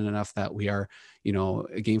fortunate enough that we are,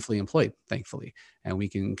 gainfully employed, thankfully, and we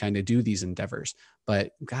can kind of do these endeavors.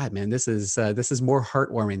 But God, man, this is more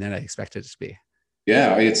heartwarming than I expected it to be.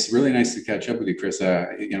 Yeah, it's really nice to catch up with you, Chris.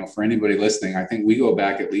 For anybody listening, I think we go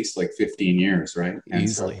back at least like 15 years, right? And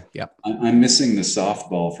Easily. so Yep. I'm missing the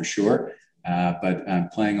softball for sure, but I'm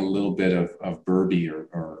playing a little bit of Burby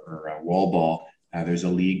or wall ball. There's a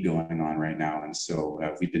league going on right now. And so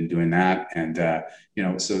we've been doing that. And,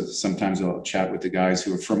 so sometimes I'll chat with the guys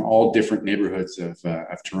who are from all different neighborhoods of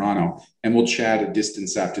Toronto, and we'll chat a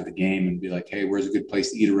distance after the game and be like, hey, where's a good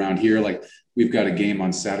place to eat around here? Like, we've got a game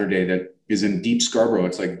on Saturday that is in deep Scarborough.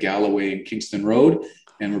 It's like Galloway and Kingston Road.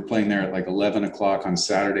 and we're playing there at like 11 o'clock on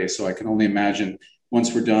Saturday. So I can only imagine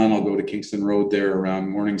once we're done, I'll go to Kingston Road there around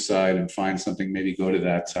Morningside and find something, maybe go to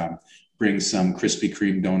that, bring some Krispy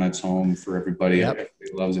Kreme donuts home for everybody. Yep.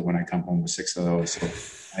 Everybody loves it when I come home with 6 of those. So,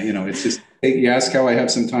 it's just, you ask how I have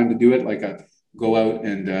some time to do it. Like I go out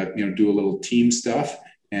and, do a little team stuff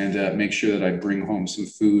and make sure that I bring home some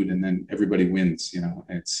food, and then everybody wins.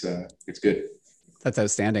 It's good. That's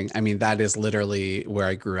outstanding. I mean, that is literally where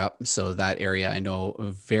I grew up. So that area I know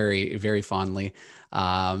very, very fondly.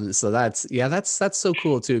 So that's so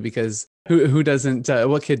cool too, because who doesn't,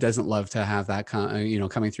 what kid doesn't love to have that,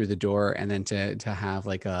 coming through the door, and then to have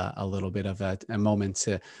like a little bit of a moment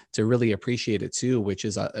to really appreciate it too, which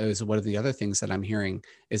is one of the other things that I'm hearing,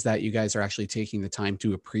 is that you guys are actually taking the time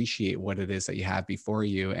to appreciate what it is that you have before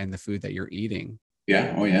you and the food that you're eating.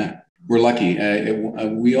 Yeah. Oh, yeah. We're lucky.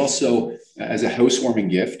 We also, as a housewarming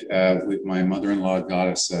gift, my mother-in-law got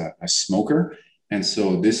us a smoker. And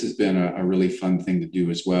so this has been a really fun thing to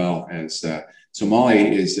do as well. So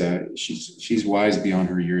Molly is, she's wise beyond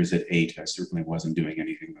her years at 8. I certainly wasn't doing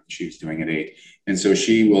anything that she was doing at 8. And so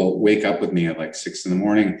she will wake up with me at like 6 in the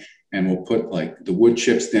morning, and we'll put like the wood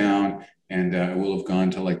chips down, and we'll have gone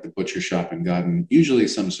to like the butcher shop and gotten usually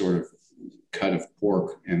some sort of cut of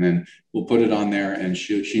pork, and then we'll put it on there, and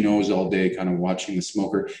she knows all day kind of watching the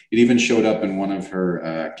smoker. It even showed up in one of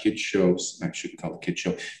her kids shows. I shouldn't call it kid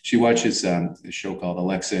show. She watches a show called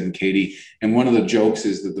Alexa and Katie, and one of the jokes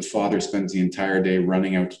is that the father spends the entire day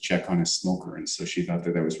running out to check on his smoker, and so she thought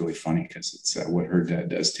that was really funny because it's what her dad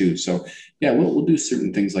does too. So yeah, we'll do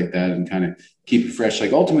certain things like that and kind of keep it fresh.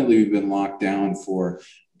 Like ultimately, we've been locked down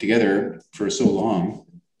together for so long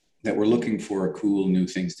that we're looking for cool new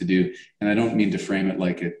things to do. And I don't mean to frame it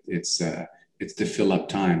like it's to fill up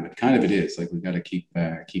time, but kind of it is. Like we've got to keep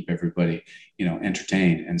everybody,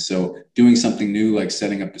 entertained. And so doing something new, like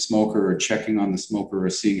setting up the smoker or checking on the smoker or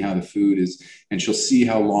seeing how the food is, and she'll see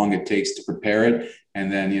how long it takes to prepare it.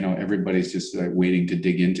 And then, everybody's just waiting to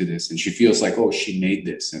dig into this. And she feels like, oh, she made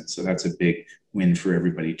this. And so that's a big win for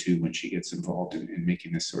everybody too, when she gets involved in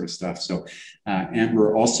making this sort of stuff. So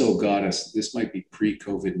Amber also got us, this might be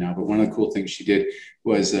pre-COVID now, but one of the cool things she did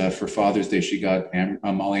was for Father's Day, she got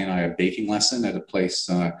Molly and I a baking lesson at a place,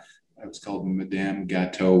 it was called Madame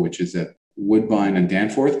Gâteau, which is at Woodbine and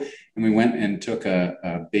Danforth. And we went and took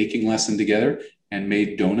a baking lesson together and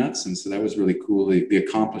made donuts. And so that was really cool. The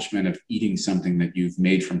accomplishment of eating something that you've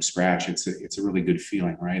made from scratch, it's a really good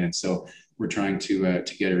feeling, right? And so we're trying to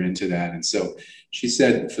get her into that. And so she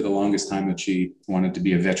said for the longest time that she wanted to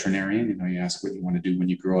be a veterinarian. You ask what you want to do when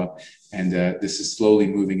you grow up. And this is slowly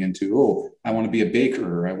moving into, oh, I want to be a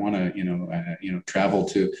baker, or I want to, travel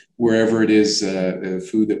to wherever it is, the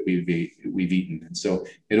food that we've eaten. And so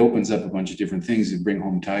it opens up a bunch of different things. You bring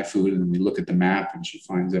home Thai food, and then we look at the map, and she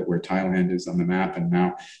finds out where Thailand is on the map, and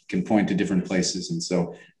now can point to different places. And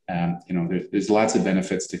so, there's lots of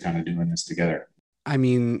benefits to kind of doing this together. I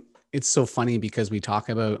mean, it's so funny because we talk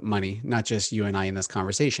about money, not just you and I in this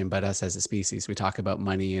conversation, but us as a species. We talk about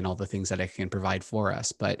money and all the things that it can provide for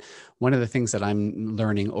us. But one of the things that I'm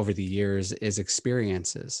learning over the years is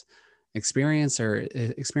experiences. Experiences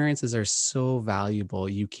are so valuable.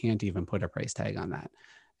 You can't even put a price tag on that.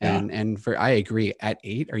 Yeah. And I agree. At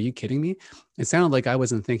 8, are you kidding me? It sounded like I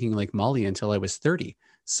wasn't thinking like Molly until I was 30.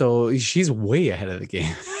 So she's way ahead of the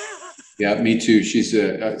game. Yeah, me too. She's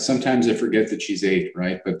sometimes I forget that she's 8,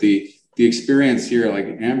 right? But the experience here, like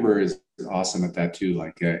Amber is awesome at that too,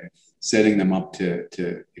 like setting them up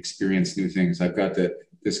to experience new things. I've got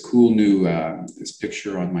this cool new this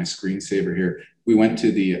picture on my screensaver here. We went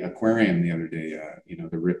to the aquarium the other day,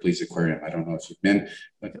 the Ripley's Aquarium. I don't know if you've been,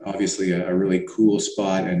 but obviously a really cool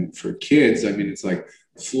spot. And for kids, I mean, it's like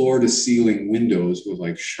floor to ceiling windows with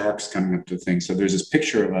like sharks coming up to things. So there's this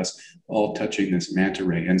picture of us all touching this manta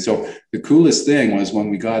ray. And so the coolest thing was when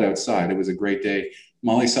we got outside, it was a great day.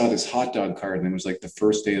 Molly saw this hot dog cart, and it was like the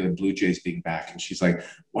first day of the Blue Jays being back. And she's like,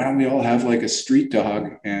 why don't we all have like a street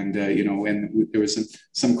dog? And, and there was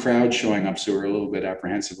some crowd showing up. So we we're a little bit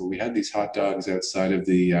apprehensive, but we had these hot dogs outside of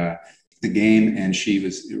the game. And she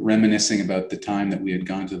was reminiscing about the time that we had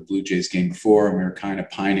gone to the Blue Jays game before, and we were kind of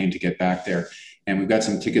pining to get back there. And we've got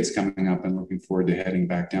some tickets coming up and looking forward to heading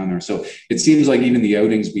back down there. So it seems like even the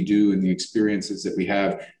outings we do and the experiences that we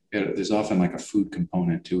have, there's often like a food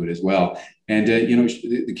component to it as well. And,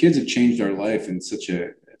 the kids have changed our life in such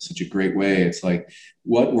a great way. It's like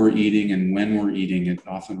what we're eating and when we're eating, it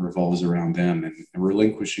often revolves around them, and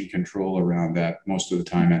relinquishing control around that most of the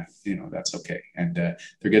time, that's okay. And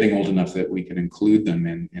they're getting old enough that we can include them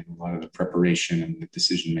in a lot of the preparation and the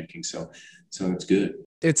decision making. So that's good.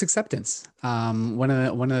 It's acceptance. One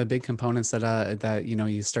of the big components that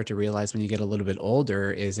you start to realize when you get a little bit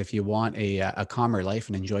older is if you want a calmer life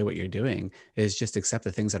and enjoy what you're doing, is just accept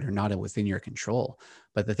the things that are not within your control.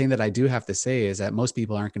 But the thing that I do have to say is that most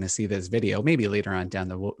people aren't going to see this video. Maybe later on down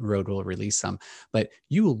the road we'll release some, but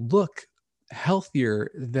you look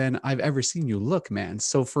healthier than I've ever seen you look, man.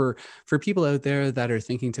 So for people out there that are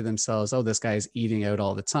thinking to themselves, oh, this guy's eating out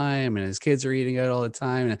all the time and his kids are eating out all the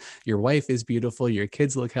time, and your wife is beautiful, your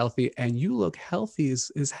kids look healthy, and you look healthy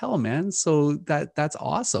as hell, man. So that's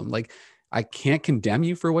awesome. Like, I can't condemn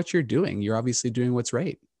you for what you're doing. You're obviously doing what's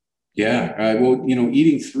right. Yeah, well,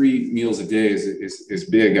 eating 3 meals a day is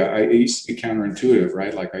big. It used to be counterintuitive,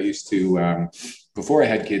 right? Like I used to, before I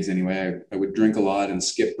had kids anyway, I would drink a lot and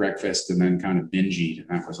skip breakfast and then kind of binge eat, and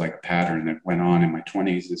that was like a pattern that went on in my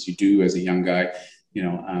 20s, as you do as a young guy,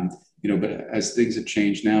 But as things have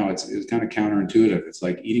changed now, it's kind of counterintuitive. It's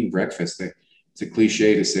like eating breakfast. It's a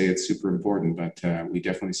cliche to say it's super important, but we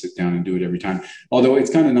definitely sit down and do it every time. Although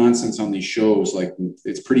it's kind of nonsense on these shows, like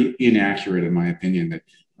it's pretty inaccurate in my opinion that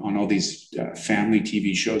on all these family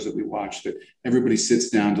TV shows that we watch, that everybody sits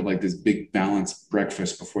down to like this big balanced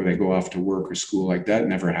breakfast before they go off to work or school. Like that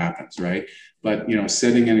never happens, right? But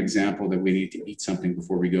setting an example that we need to eat something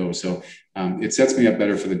before we go. So it sets me up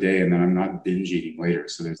better for the day, and then I'm not binge eating later.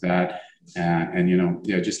 So there's that,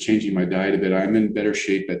 just changing my diet a bit. I'm in better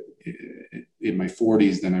shape in my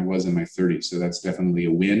 40s than I was in my 30s. So that's definitely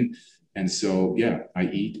a win. And so, yeah, I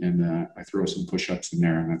eat and I throw some push-ups in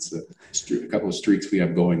there. And that's a couple of streaks we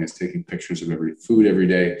have going, is taking pictures of every food every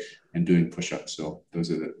day and doing push-ups. So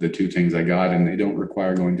those are the two things I got, and they don't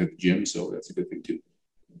require going to the gym. So that's a good thing too.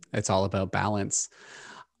 It's all about balance.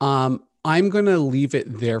 I'm going to leave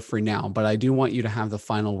it there for now, but I do want you to have the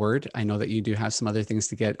final word. I know that you do have some other things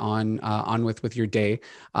to get on with your day.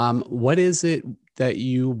 What is it that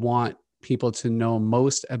you want people to know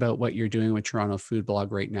most about what you're doing with Toronto Food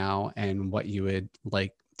Blog right now, and what you would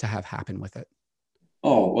like to have happen with it?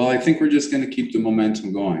 Oh, well, I think we're just going to keep the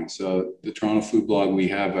momentum going. So the Toronto Food Blog, we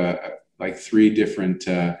have like 3 different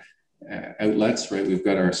outlets, right? We've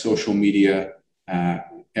got our social media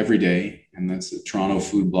every day, and that's the Toronto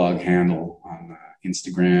Food Blog handle on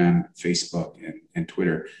Instagram, Facebook, and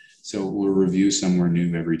Twitter. So we'll review somewhere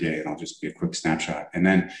new every day, and I'll just be a quick snapshot. And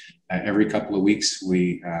then every couple of weeks,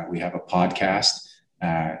 we have a podcast.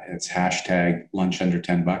 It's hashtag lunch under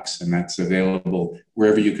 $10, and that's available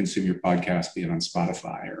wherever you consume your podcast, be it on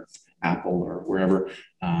Spotify or Apple or wherever.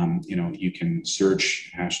 You can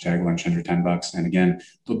search hashtag lunch under $10. And again,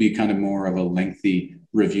 there'll be kind of more of a lengthy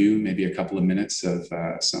review, maybe a couple of minutes of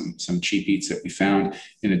some cheap eats that we found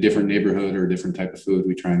in a different neighborhood or a different type of food.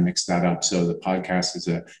 We try and mix that up. So the podcast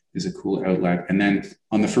is a cool outlet. And then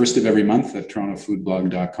on the first of every month at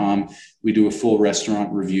torontofoodblog.com, we do a full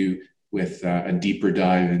restaurant review with a deeper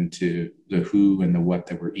dive into the who and the what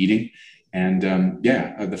that we're eating. And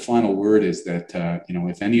the final word is that,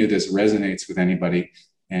 if any of this resonates with anybody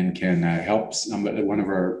and can help one of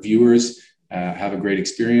our viewers have a great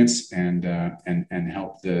experience and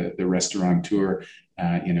help the restaurateur,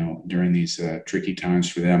 during these tricky times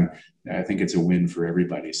for them, I think it's a win for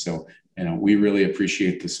everybody. So, we really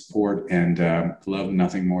appreciate the support and love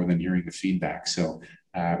nothing more than hearing the feedback. So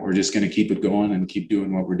we're just going to keep it going and keep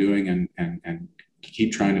doing what we're doing and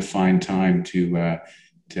keep trying to find time to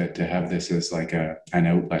have this as like an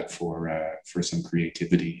outlet for some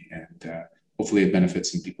creativity, and hopefully it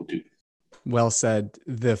benefits some people too. Well said.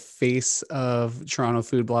 The face of Toronto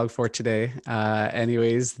Food Blog for today.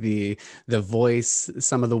 Anyways, the voice,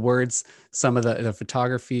 some of the words, some of the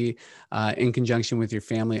photography, in conjunction with your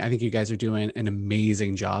family. I think you guys are doing an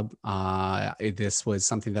amazing job. This was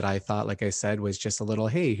something that I thought, like I said, was just a little,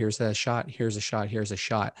 hey, here's a shot, here's a shot, here's a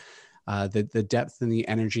shot. The depth and the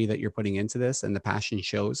energy that you're putting into this and the passion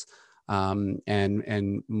shows.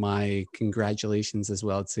 And my congratulations as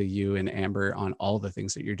well to you and Amber on all the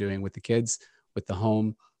things that you're doing with the kids, with the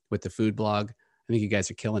home, with the food blog. I think you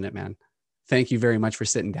guys are killing it, man. Thank you very much for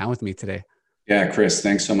sitting down with me today. Yeah, Chris,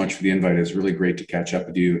 thanks so much for the invite. It's really great to catch up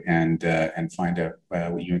with you and find out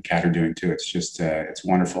what you and Kat are doing too. It's just, it's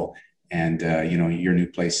wonderful. And, your new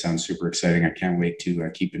place sounds super exciting. I can't wait to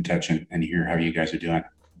keep in touch and hear how you guys are doing.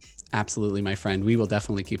 Absolutely, my friend. We will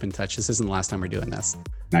definitely keep in touch. This isn't the last time we're doing this.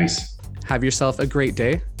 Nice. Have yourself a great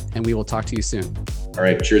day, and we will talk to you soon. All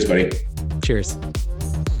right. Cheers, buddy. Cheers.